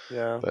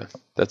 Yeah. But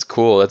that's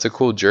cool. That's a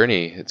cool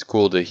journey. It's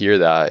cool to hear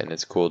that, and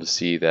it's cool to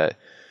see that.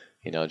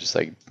 Just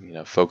like,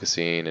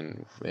 focusing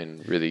and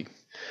really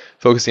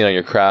focusing on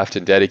your craft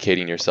and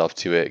dedicating yourself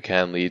to it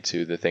can lead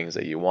to the things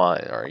that you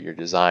want or you're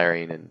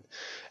desiring.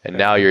 and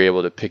now you're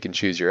able to pick and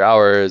choose your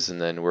hours and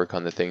then work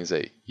on the things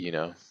that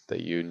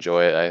that you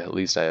enjoy. At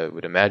least I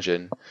would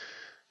imagine.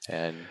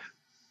 And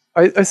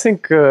I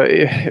think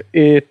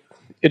it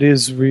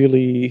is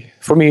really,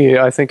 for me,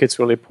 I think it's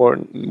really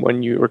important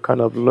when you're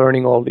kind of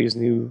learning all these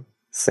new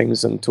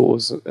things and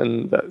tools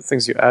and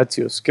things you add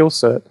to your skill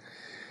set,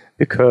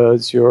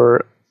 because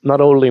you're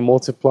not only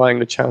multiplying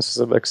the chances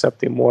of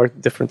accepting more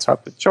different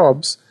types of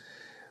jobs,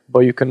 but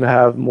you can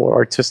have more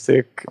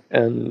artistic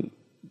and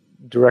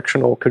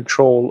directional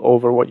control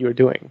over what you're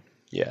doing.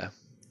 yeah.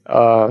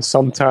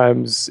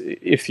 Sometimes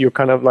if you're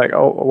kind of like,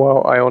 oh,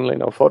 well, I only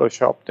know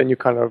Photoshop, then you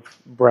kind of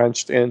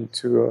branched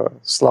into a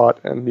slot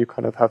and you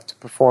kind of have to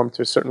perform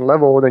to a certain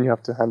level. Then you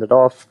have to hand it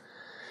off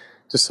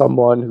to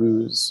someone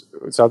who's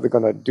either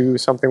going to do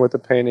something with the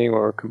painting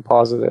or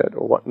composite it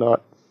or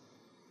whatnot.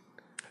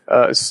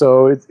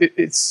 So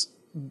it's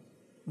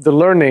the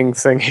learning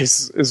thing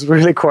is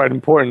really quite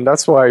important.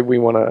 That's why we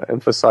want to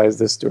emphasize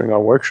this during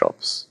our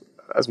workshops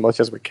as much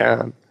as we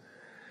can.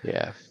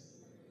 Yeah.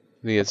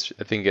 I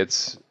think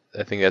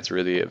that's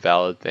really a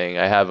valid thing.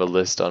 I have a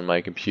list on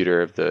my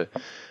computer of the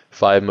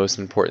 5 most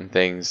important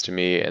things to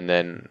me, and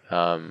then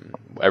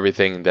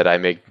everything that I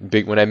make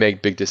when I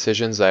make big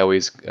decisions, I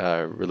always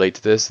relate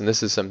to this. And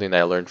this is something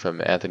that I learned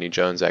from Anthony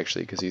Jones,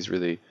 actually, because he's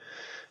really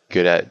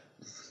good at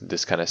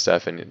this kind of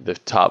stuff. And the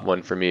top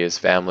one for me is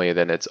family,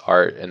 then it's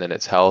art, and then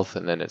it's health,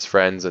 and then it's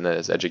friends, and then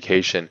it's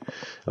education.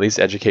 At least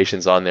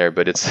education's on there,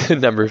 but it's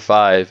number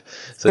 5,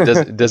 so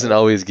it doesn't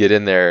always get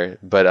in there.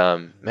 But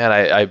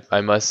man,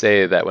 I must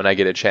say that when I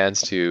get a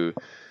chance to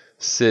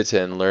sit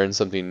and learn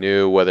something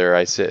new, whether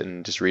I sit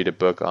and just read a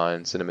book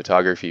on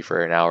cinematography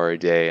for an hour a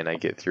day and I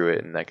get through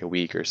it in like a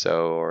week or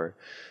so,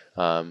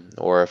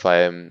 or if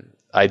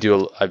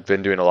I've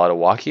been doing a lot of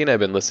walking.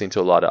 I've been listening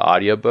to a lot of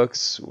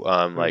audiobooks,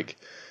 like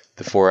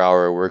the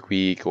 4-Hour Work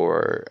Week,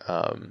 or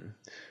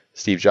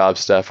Steve Jobs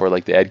stuff, or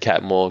like the Ed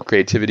Catmull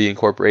Creativity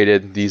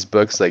Incorporated. These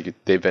books, like,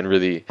 they've been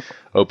really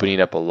opening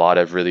up a lot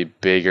of really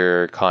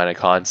bigger kind of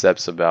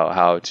concepts about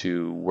how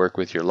to work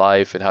with your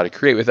life and how to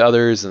create with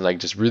others, and like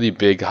just really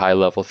big high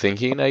level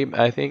thinking,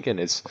 I think, and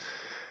it's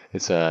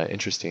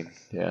interesting.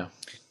 Yeah.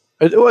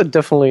 It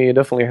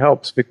definitely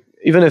helps.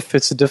 Even if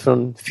it's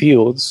different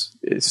fields,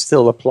 it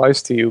still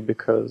applies to you,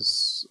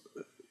 because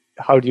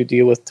how do you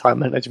deal with time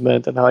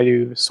management and how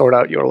you sort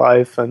out your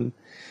life and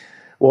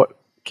what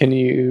can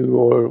you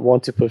or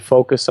want to put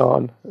focus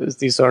on?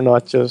 These are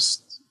not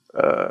just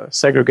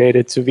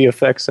segregated to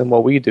VFX and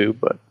what we do,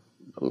 but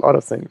a lot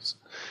of things.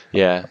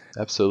 Yeah,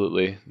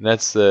 absolutely. And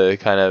that's the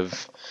kind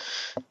of,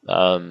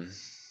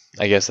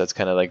 I guess that's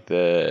kind of like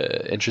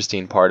the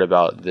interesting part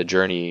about the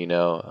journey,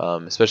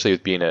 especially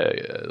with being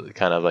a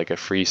kind of like a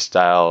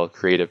freestyle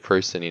creative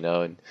person,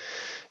 and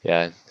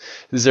yeah.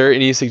 Is there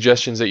any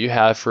suggestions that you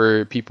have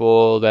for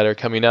people that are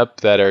coming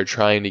up that are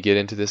trying to get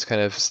into this kind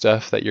of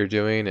stuff that you're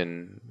doing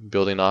and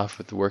building off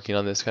with working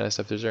on this kind of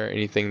stuff? Is there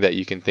anything that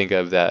you can think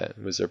of that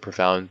was a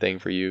profound thing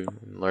for you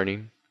in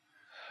learning?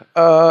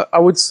 I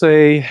would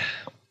say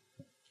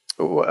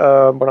what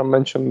I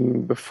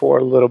mentioned before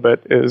a little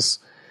bit is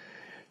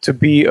to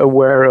be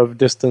aware of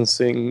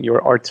distancing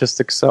your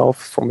artistic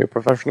self from your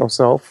professional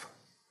self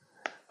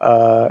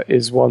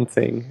is one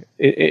thing.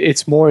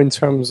 It's more in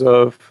terms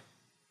of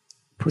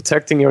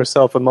protecting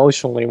yourself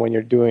emotionally when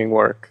you're doing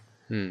work.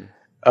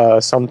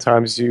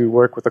 Sometimes you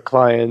work with a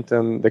client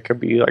and there could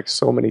be like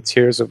so many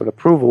tiers of an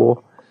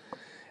approval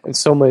and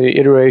so many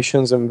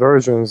iterations and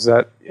versions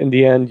that in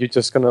the end you're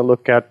just going to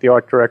look at the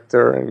art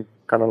director and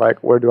kind of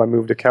like, where do I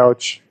move the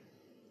couch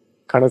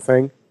kind of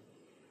thing.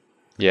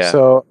 Yeah.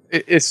 So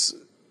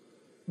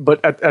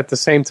but at the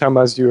same time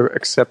as you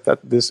accept that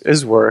this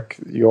is work,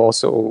 you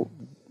also,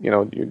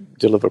 you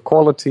deliver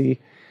quality.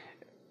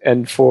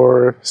 And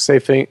for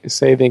saving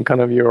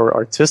kind of your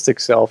artistic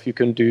self, you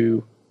can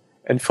do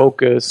and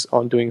focus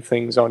on doing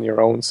things on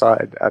your own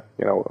side at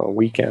on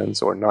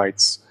weekends or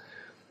nights,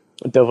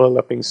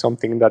 developing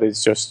something that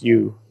is just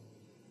you.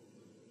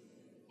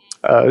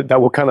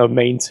 That will kind of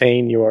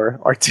maintain your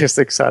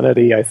artistic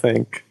sanity, I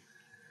think.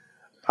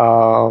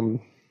 So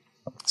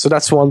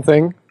that's one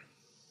thing.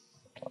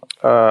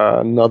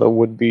 Another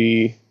would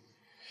be,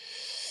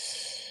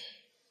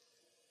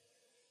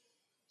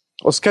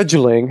 well,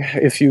 scheduling,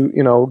 if you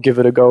give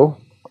it a go,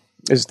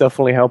 is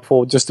definitely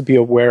helpful. Just to be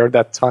aware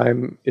that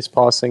time is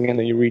passing and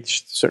then you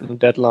reach certain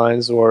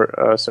deadlines or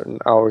certain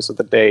hours of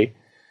the day,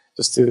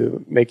 just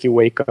to make you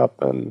wake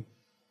up and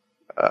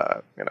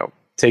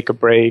take a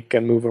break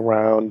and move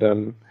around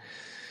and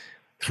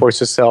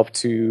force yourself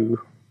to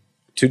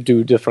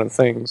do different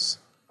things.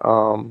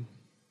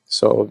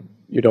 So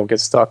you don't get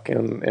stuck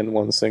in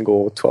one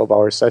single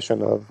 12-hour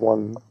session of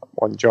one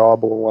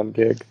job or one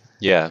gig.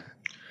 Yeah.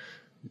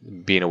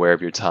 Being aware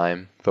of your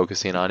time,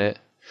 focusing on it.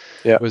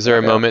 Yeah. Was there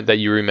a moment that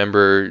you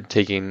remember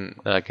taking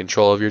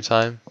control of your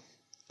time?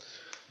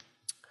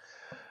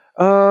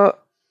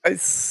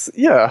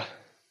 Yeah.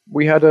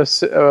 We had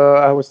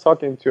I was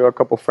talking to a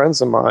couple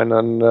friends of mine,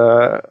 and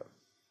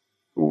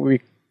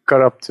we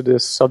got up to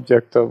this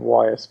subject of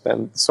why I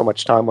spend so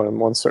much time on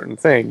one certain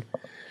thing.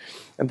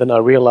 And then I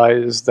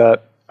realized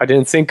that I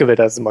didn't think of it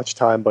as much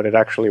time, but it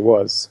actually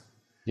was.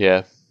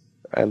 Yeah.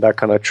 And that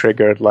kind of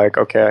triggered like,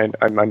 okay,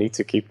 I need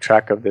to keep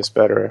track of this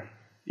better.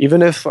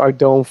 Even if I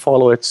don't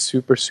follow it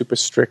super, super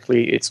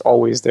strictly, it's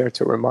always there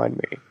to remind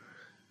me.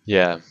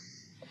 Yeah.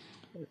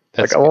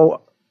 That's like,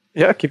 oh,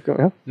 yeah, keep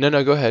going. Yeah.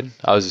 No, go ahead.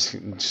 I was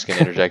just going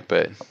to interject,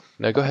 but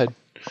no, go ahead.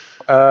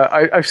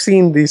 I've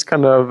seen these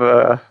kind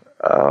of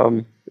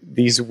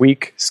these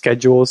week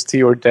schedules to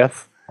your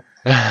death.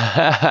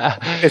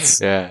 It's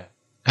Yeah.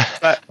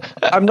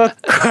 I'm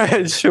not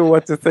quite sure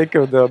what to think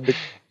of them.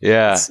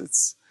 Yeah.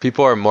 It's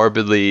People are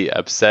morbidly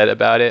upset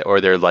about it,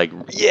 or they're like,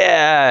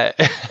 yeah.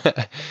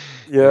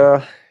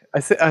 yeah. I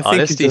think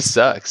Honesty you just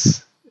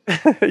sucks.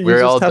 you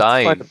We're just all have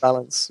dying. to find a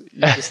balance.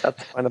 You just have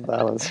to find a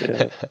balance.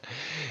 Yeah.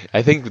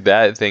 I think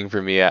that thing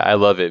for me, I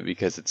love it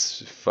because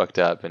it's fucked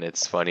up and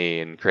it's funny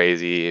and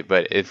crazy.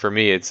 But for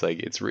me, it's like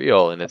it's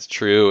real and it's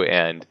true,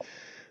 and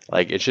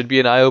like it should be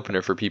an eye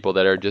opener for people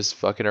that are just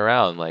fucking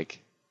around, like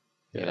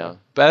you know.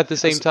 But at the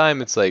same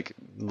time, it's like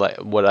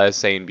what I was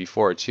saying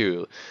before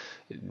too.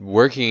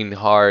 Working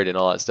hard and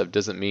all that stuff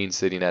doesn't mean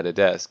sitting at a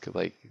desk.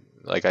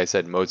 Like I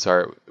said,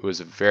 Mozart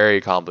was a very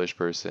accomplished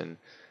person.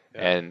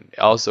 And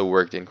also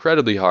worked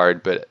incredibly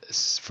hard, but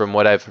from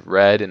what I've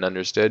read and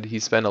understood, he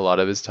spent a lot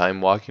of his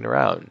time walking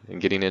around and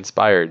getting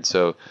inspired.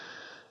 So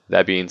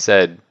that being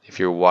said, if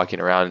you're walking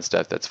around and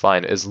stuff, that's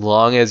fine. As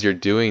long as you're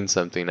doing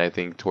something, I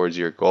think, towards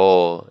your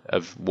goal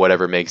of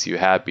whatever makes you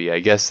happy. I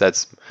guess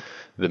that's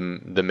the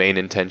main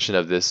intention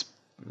of this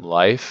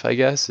life, I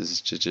guess,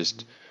 is to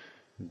just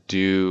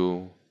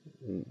do,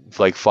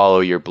 like, follow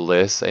your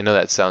bliss. I know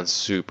that sounds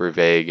super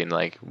vague and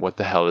like, what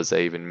the hell does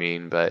that even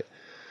mean? But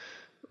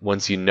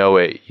once you know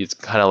it, it's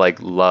kind of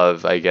like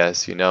love, I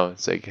guess, you know.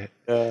 It's like,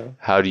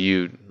 how do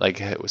you,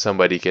 like,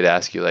 somebody could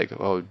ask you, like,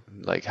 oh,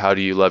 like, how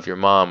do you love your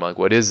mom? Like,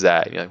 what is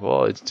that? And you're like,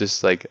 well, it's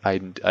just like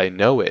I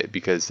know it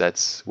because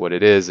that's what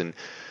it is, and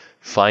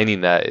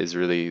finding that is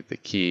really the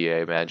key, I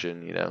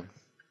imagine, you know.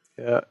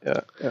 Yeah.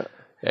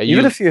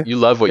 Even if you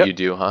love what you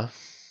do, huh?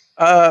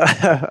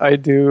 I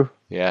do.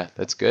 Yeah,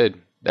 that's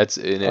good. That's,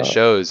 and it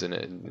shows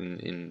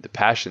in the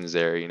passions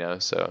there, you know.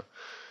 So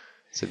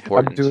it's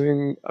important.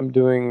 I'm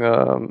doing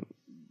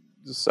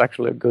this is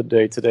actually a good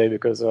day today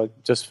because I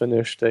just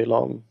finished a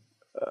long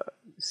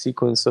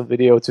sequence of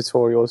video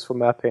tutorials for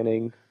map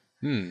painting.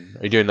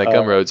 Are you doing like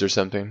Gumroads or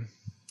something?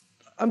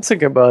 I'm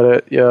thinking about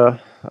it. Yeah,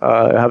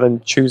 I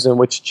haven't chosen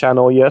which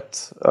channel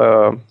yet,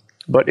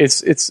 but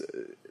it's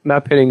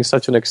map painting is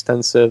such an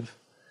extensive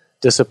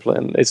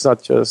discipline. It's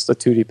not just a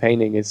 2D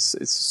painting. It's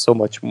so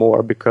much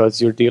more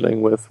because you're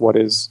dealing with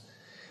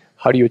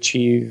how do you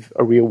achieve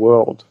a real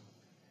world.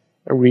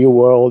 A real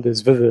world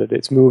is vivid,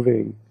 it's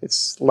moving,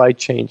 it's light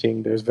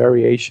changing, there's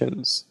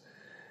variations,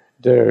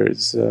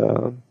 there's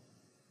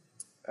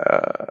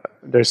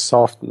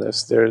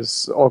softness,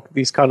 there's all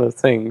these kind of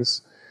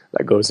things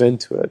that goes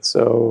into it.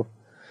 So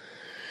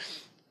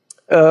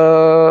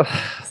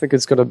I think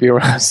it's going to be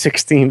around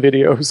 16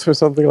 videos or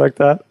something like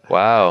that.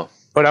 Wow.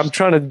 But I'm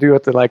trying to do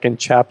it like in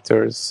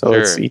chapters, so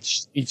Sure.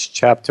 it's each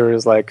chapter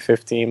is like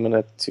 15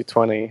 minutes to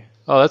 20.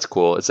 Oh, that's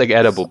cool. It's like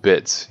edible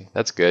bits.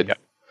 That's good. Yeah.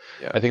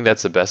 I think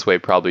that's the best way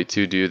probably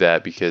to do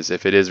that, because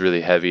if it is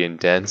really heavy and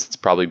dense, it's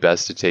probably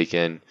best to take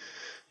in,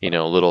 you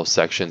know, little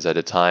sections at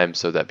a time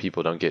so that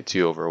people don't get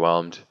too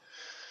overwhelmed.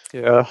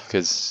 Yeah.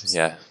 Because,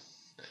 yeah.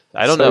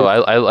 I don't know.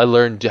 I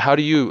learned, how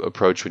do you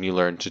approach when you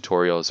learn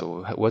tutorials?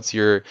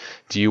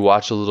 Do you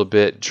watch a little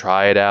bit,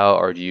 try it out,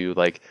 or do you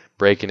like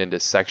break it into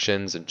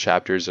sections and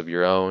chapters of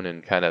your own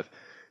and kind of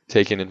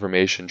take in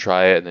information,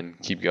 try it, and then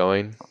keep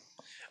going?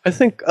 I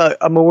think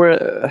I'm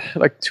aware,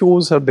 like,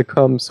 tools have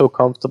become so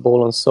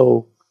comfortable and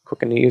so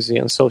quick and easy,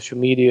 and social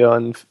media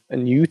and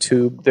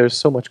YouTube, there's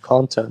so much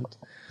content.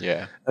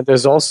 Yeah. And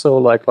there's also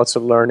like lots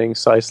of learning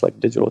sites like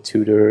Digital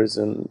Tutors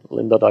and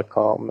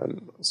lynda.com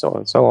and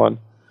so on,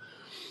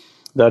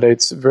 that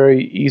it's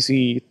very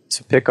easy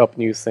to pick up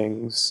new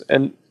things.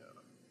 And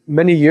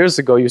many years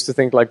ago, I used to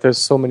think like there's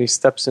so many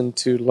steps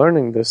into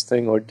learning this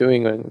thing or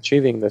doing and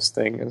achieving this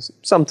thing. And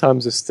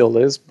sometimes it still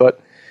is, but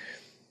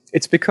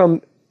it's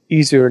become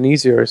easier and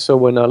easier. So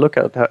when I look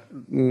at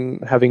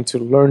having to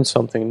learn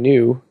something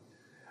new,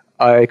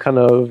 I kind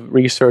of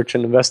research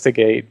and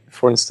investigate.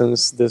 For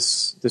instance,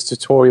 this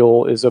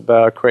tutorial is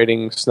about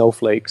creating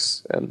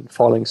snowflakes and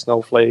falling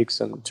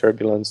snowflakes and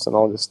turbulence and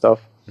all this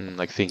stuff.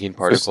 Like thinking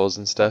particles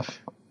and stuff?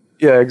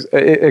 Yeah,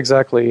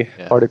 exactly.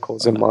 Yeah.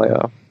 Particles in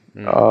Maya.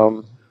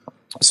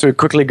 So you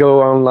quickly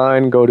go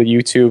online, go to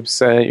YouTube,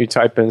 and you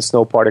type in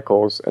snow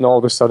particles, and all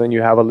of a sudden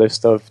you have a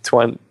list of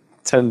 10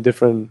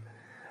 different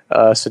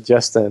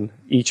suggestions,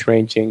 each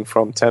ranging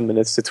from 10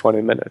 minutes to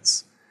 20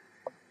 minutes.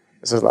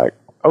 This is like,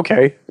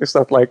 okay, it's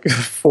not like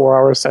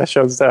 4-hour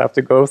sessions that I have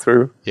to go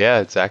through. Yeah,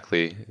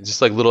 exactly. It's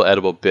just like little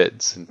edible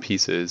bits and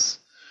pieces.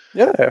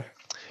 Yeah.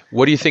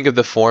 What do you think of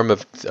the form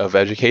of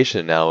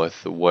education now,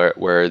 with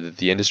where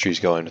the industry's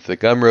going, with the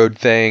Gumroad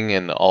thing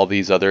and all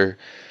these other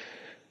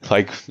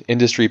like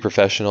industry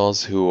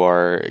professionals who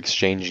are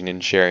exchanging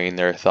and sharing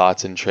their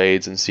thoughts and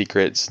trades and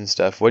secrets and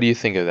stuff? What do you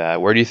think of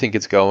that? Where do you think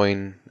it's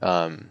going?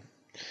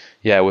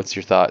 Yeah, what's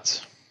your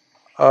thoughts?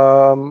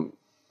 Um,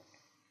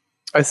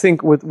 I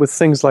think with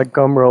things like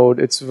Gumroad,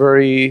 it's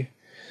very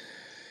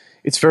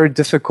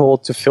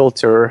difficult to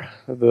filter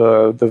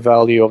the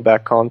value of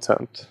that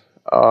content,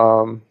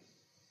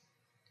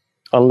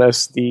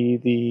 unless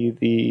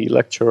the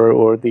lecturer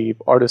or the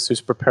artist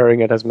who's preparing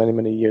it has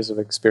many years of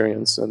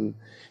experience and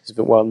has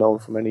been well known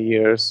for many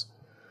years.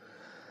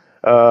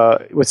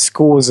 With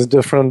schools, it's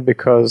different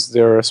because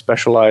they're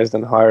specialized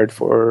and hired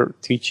for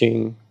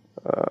teaching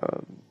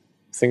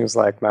things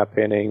like map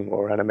painting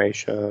or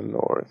animation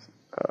or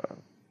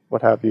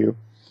what have you.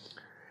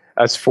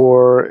 As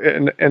for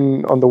and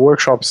on the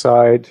workshop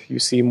side, you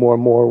see more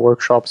and more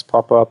workshops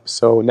pop up,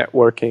 so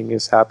networking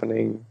is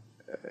happening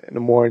in a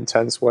more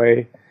intense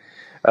way.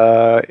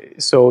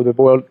 So the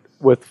world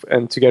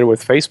together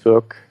with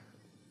Facebook,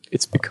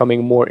 it's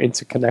becoming more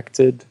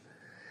interconnected.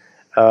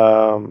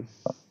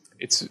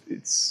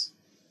 It's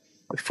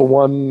for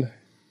one,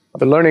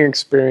 the learning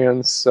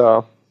experience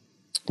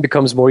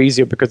becomes more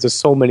easier because there's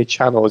so many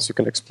channels you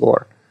can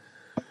explore.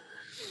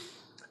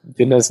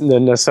 The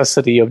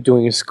necessity of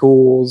doing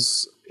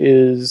schools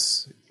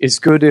is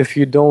good if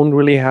you don't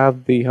really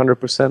have the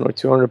 100% or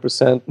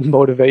 200%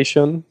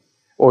 motivation,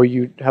 or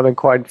you haven't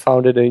quite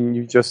found it and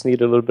you just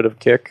need a little bit of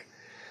kick.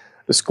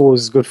 The school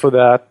is good for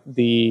that.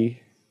 The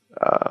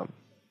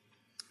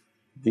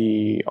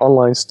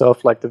online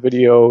stuff, like the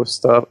video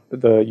stuff,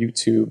 the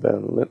YouTube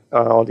and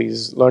all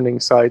these learning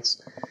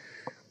sites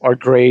are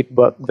great,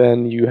 but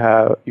then you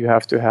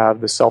have to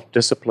have the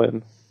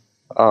self-discipline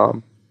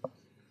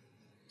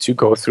to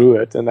go through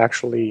it and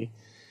actually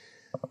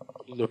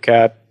look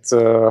at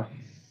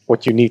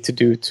what you need to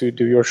do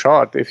your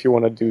shot. If you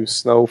want to do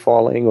snow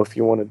falling, or if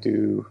you want to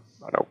do,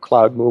 I don't know,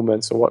 cloud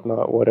movements or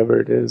whatnot, whatever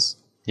it is.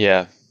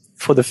 Yeah.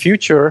 For the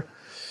future,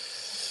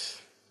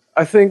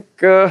 I think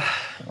the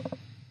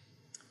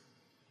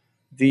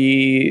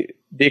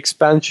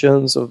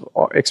expansion of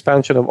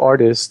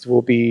artists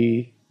will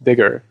be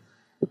bigger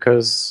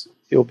because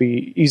it'll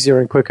be easier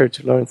and quicker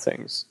to learn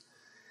things.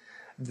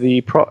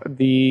 The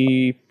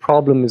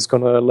problem is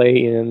going to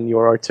lay in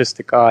your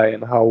artistic eye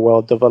and how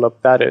well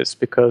developed that is,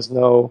 because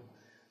no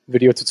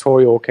video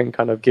tutorial can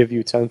kind of give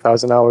you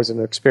 10,000 hours of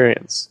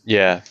experience.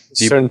 Yeah.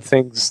 Certain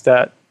things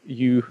that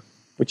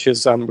which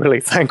is I'm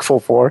really thankful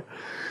for,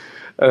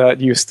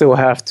 you still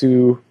have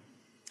to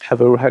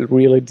have a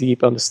really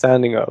deep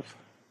understanding of.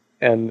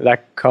 And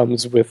that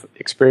comes with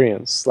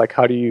experience. Like,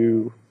 how do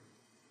you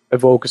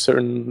evoke a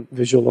certain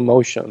visual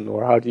emotion,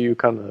 or how do you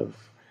kind of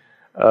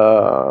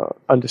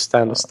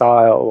understand a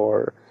style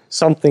or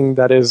something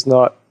that is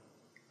not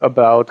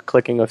about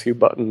clicking a few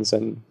buttons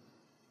and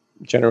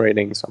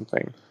generating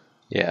something.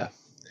 Yeah.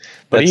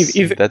 But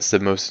that's the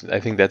most, I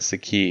think that's the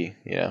key,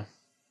 Yeah.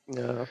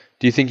 Yeah.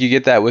 Do you think you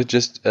get that with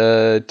just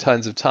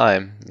tons of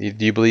time?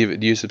 Do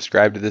you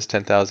subscribe to this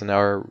 10,000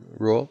 hour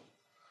rule?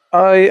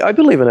 I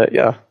believe in it,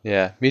 yeah.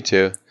 Yeah, me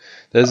too.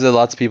 There's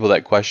lots of people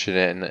that question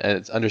it, and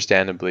it's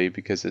understandably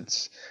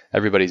because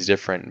everybody's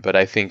different. But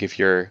I think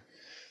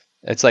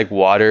it's like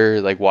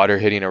water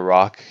hitting a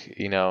rock.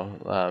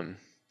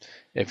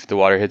 If the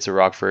water hits a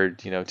rock for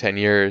 10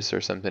 years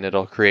or something,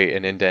 it'll create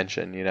an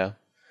indentation.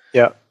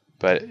 Yeah.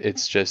 But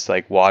it's just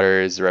like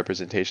water is the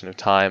representation of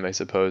time, I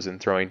suppose,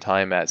 and throwing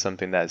time at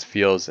something that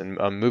feels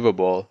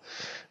unmovable.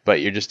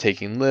 But you're just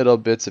taking little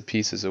bits of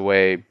pieces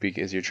away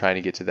because you're trying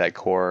to get to that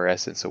core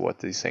essence of what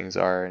these things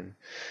are. And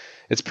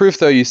it's proof,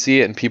 though, you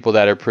see it in people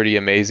that are pretty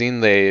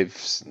amazing.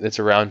 It's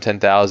around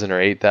 10,000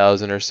 or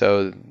 8,000 or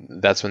so.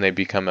 That's when they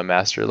become a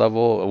master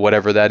level,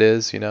 whatever that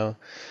is. I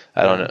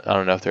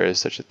don't know if there is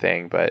such a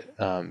thing, but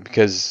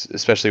because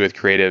especially with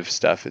creative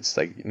stuff, it's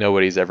like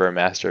nobody's ever a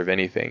master of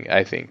anything,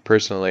 I think,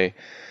 personally,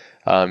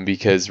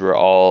 because we're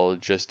all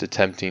just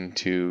attempting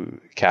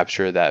to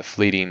capture that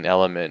fleeting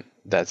element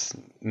that's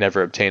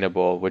never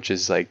obtainable, which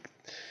is like,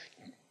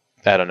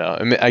 I don't know.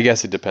 I mean, I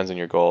guess it depends on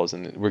your goals,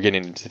 and we're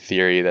getting into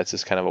theory that's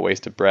just kind of a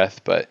waste of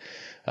breath, but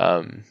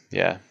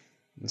yeah,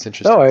 it's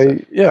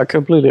interesting. No, I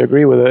completely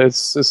agree with it.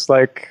 It's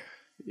like,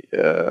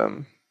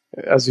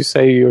 as you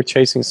say, you're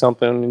chasing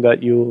something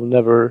that you'll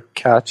never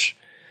catch,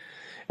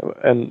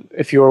 and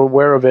if you're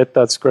aware of it,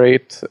 that's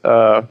great.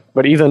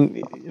 But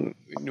even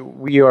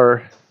we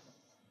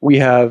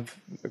have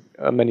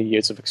many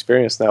years of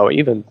experience now.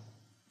 Even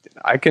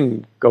I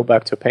can go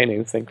back to a painting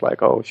and think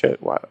like, oh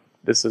shit, wow,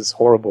 this is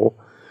horrible.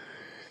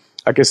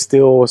 I can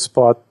still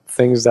spot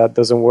things that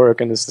doesn't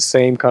work, and it's the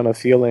same kind of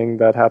feeling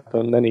that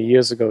happened many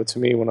years ago to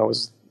me when I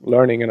was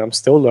learning, and I'm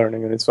still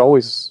learning, and it's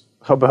always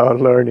about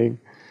learning.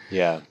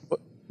 Yeah.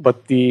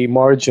 But the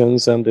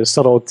margins and the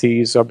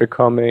subtleties are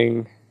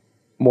becoming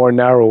more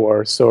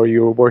narrower, so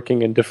you're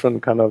working in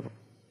different kind of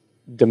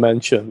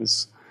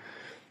dimensions.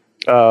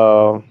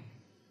 I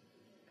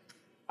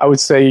would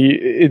say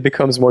it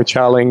becomes more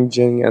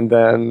challenging, and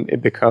then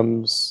it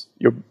becomes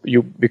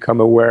you become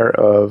aware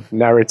of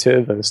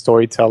narrative and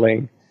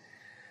storytelling,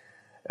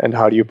 and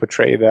how do you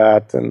portray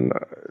that, and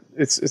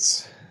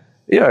it's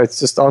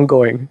just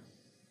ongoing.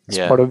 It's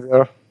part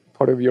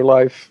of your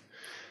life.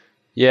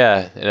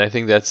 Yeah, and I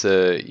think that's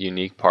a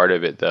unique part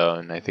of it, though,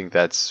 and I think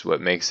that's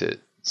what makes it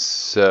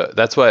such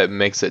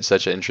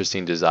an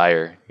interesting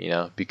desire,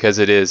 because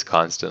it is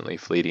constantly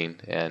fleeting,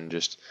 and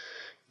just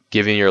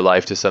giving your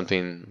life to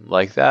something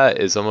like that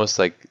is almost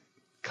like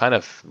kind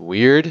of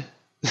weird.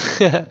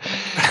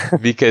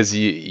 Because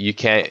you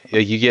can't,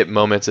 you get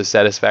moments of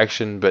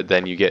satisfaction, but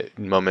then you get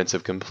moments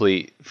of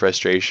complete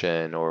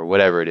frustration or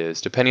whatever it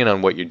is, depending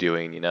on what you're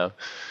doing.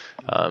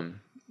 Um,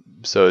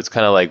 so it's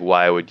kind of like,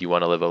 why would you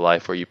want to live a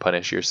life where you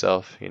punish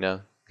yourself,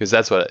 because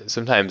that's what,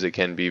 sometimes it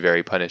can be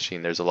very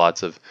punishing. There's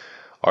lots of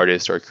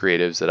artists or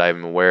creatives that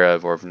I'm aware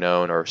of or have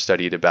known or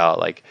studied about,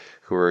 like,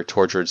 who were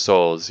tortured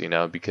souls,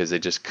 because they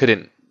just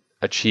couldn't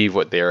achieve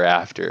what they were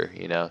after.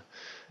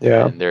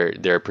 Yeah. And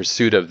their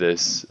pursuit of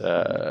this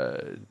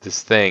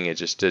thing,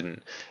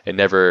 it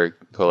never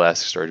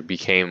coalesced or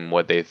became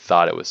what they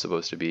thought it was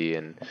supposed to be,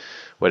 and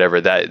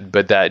whatever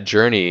but that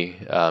journey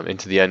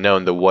into the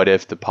unknown, the what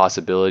if, the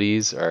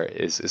possibilities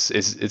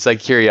it's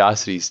like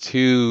curiosity's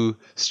too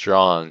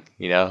strong.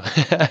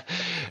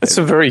 It's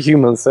a very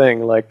human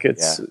thing. Like,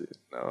 it's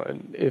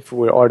if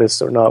we're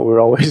artists or not,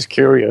 we're always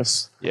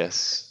curious.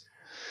 Yes.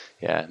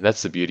 Yeah,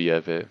 that's the beauty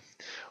of it.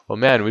 Well,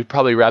 man, we'd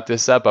probably wrap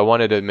this up. I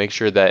wanted to make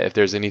sure that if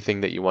there's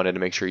anything that you wanted to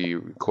make sure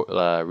you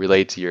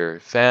relate to your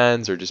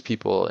fans or just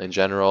people in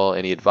general,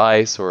 any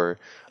advice or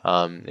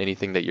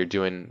anything that you're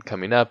doing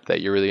coming up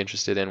that you're really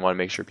interested in, want to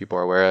make sure people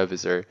are aware of.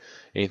 Is there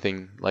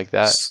anything like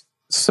that?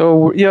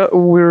 So, yeah,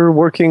 we're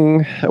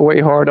working way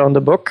hard on the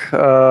book.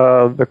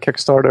 The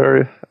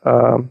Kickstarter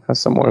has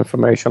some more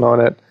information on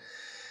it.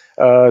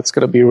 It's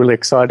going to be really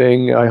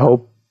exciting. I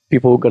hope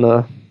people are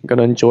gonna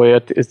enjoy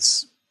it.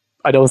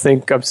 I don't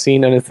think I've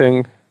seen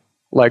anything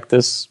like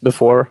this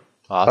before.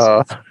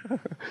 Awesome.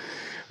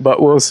 But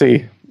we'll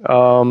see.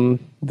 Then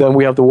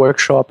we have the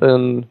workshop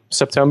in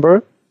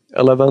September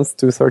 11th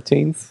to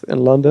 13th in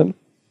London.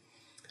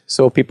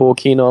 So people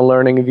keen on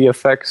learning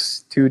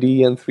VFX,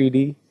 2D and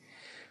 3D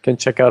can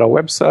check out our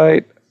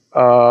website.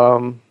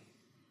 I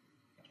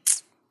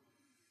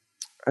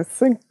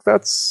think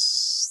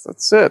that's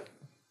it.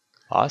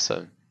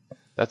 Awesome.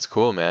 That's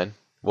cool, man.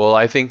 Well,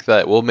 I think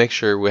that we'll make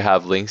sure we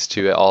have links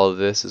to all of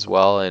this as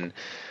well, and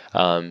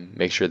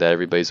make sure that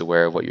everybody's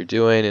aware of what you're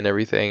doing and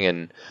everything.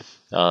 And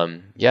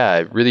I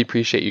really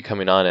appreciate you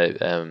coming on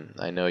it.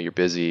 I know you're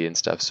busy and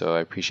stuff, so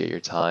I appreciate your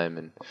time.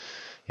 And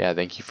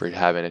thank you for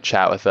having a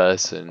chat with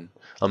us. And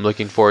I'm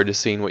looking forward to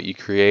seeing what you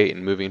create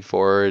and moving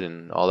forward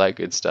and all that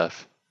good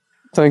stuff.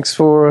 Thanks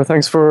for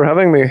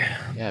having me.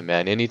 Yeah,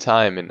 man,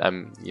 anytime. And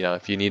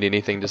if you need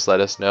anything, just let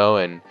us know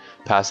and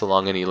pass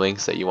along any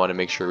links that you want to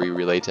make sure we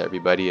relate to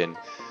everybody. And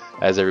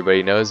as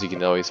everybody knows, you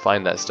can always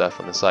find that stuff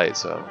on the site.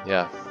 So,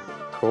 yeah.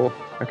 Cool.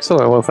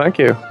 Excellent. Well, thank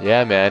you.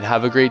 Yeah, man.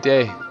 Have a great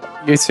day.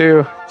 You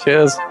too.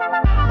 Cheers.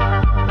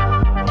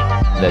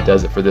 And that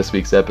does it for this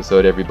week's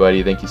episode,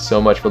 everybody. Thank you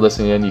so much for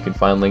listening in. You can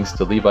find links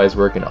to Levi's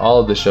work and all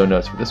of the show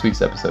notes for this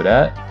week's episode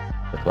at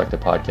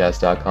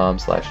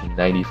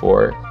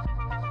thecollectapodcast.com/94.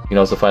 You can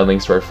also find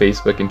links to our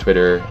Facebook and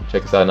Twitter.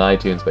 Check us out on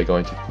iTunes by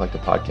going to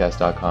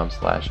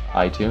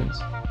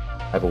collectapodcast.com/iTunes.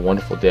 Have a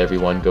wonderful day,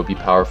 everyone. Go be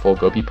powerful.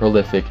 Go be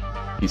prolific.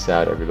 Peace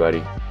out,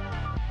 everybody.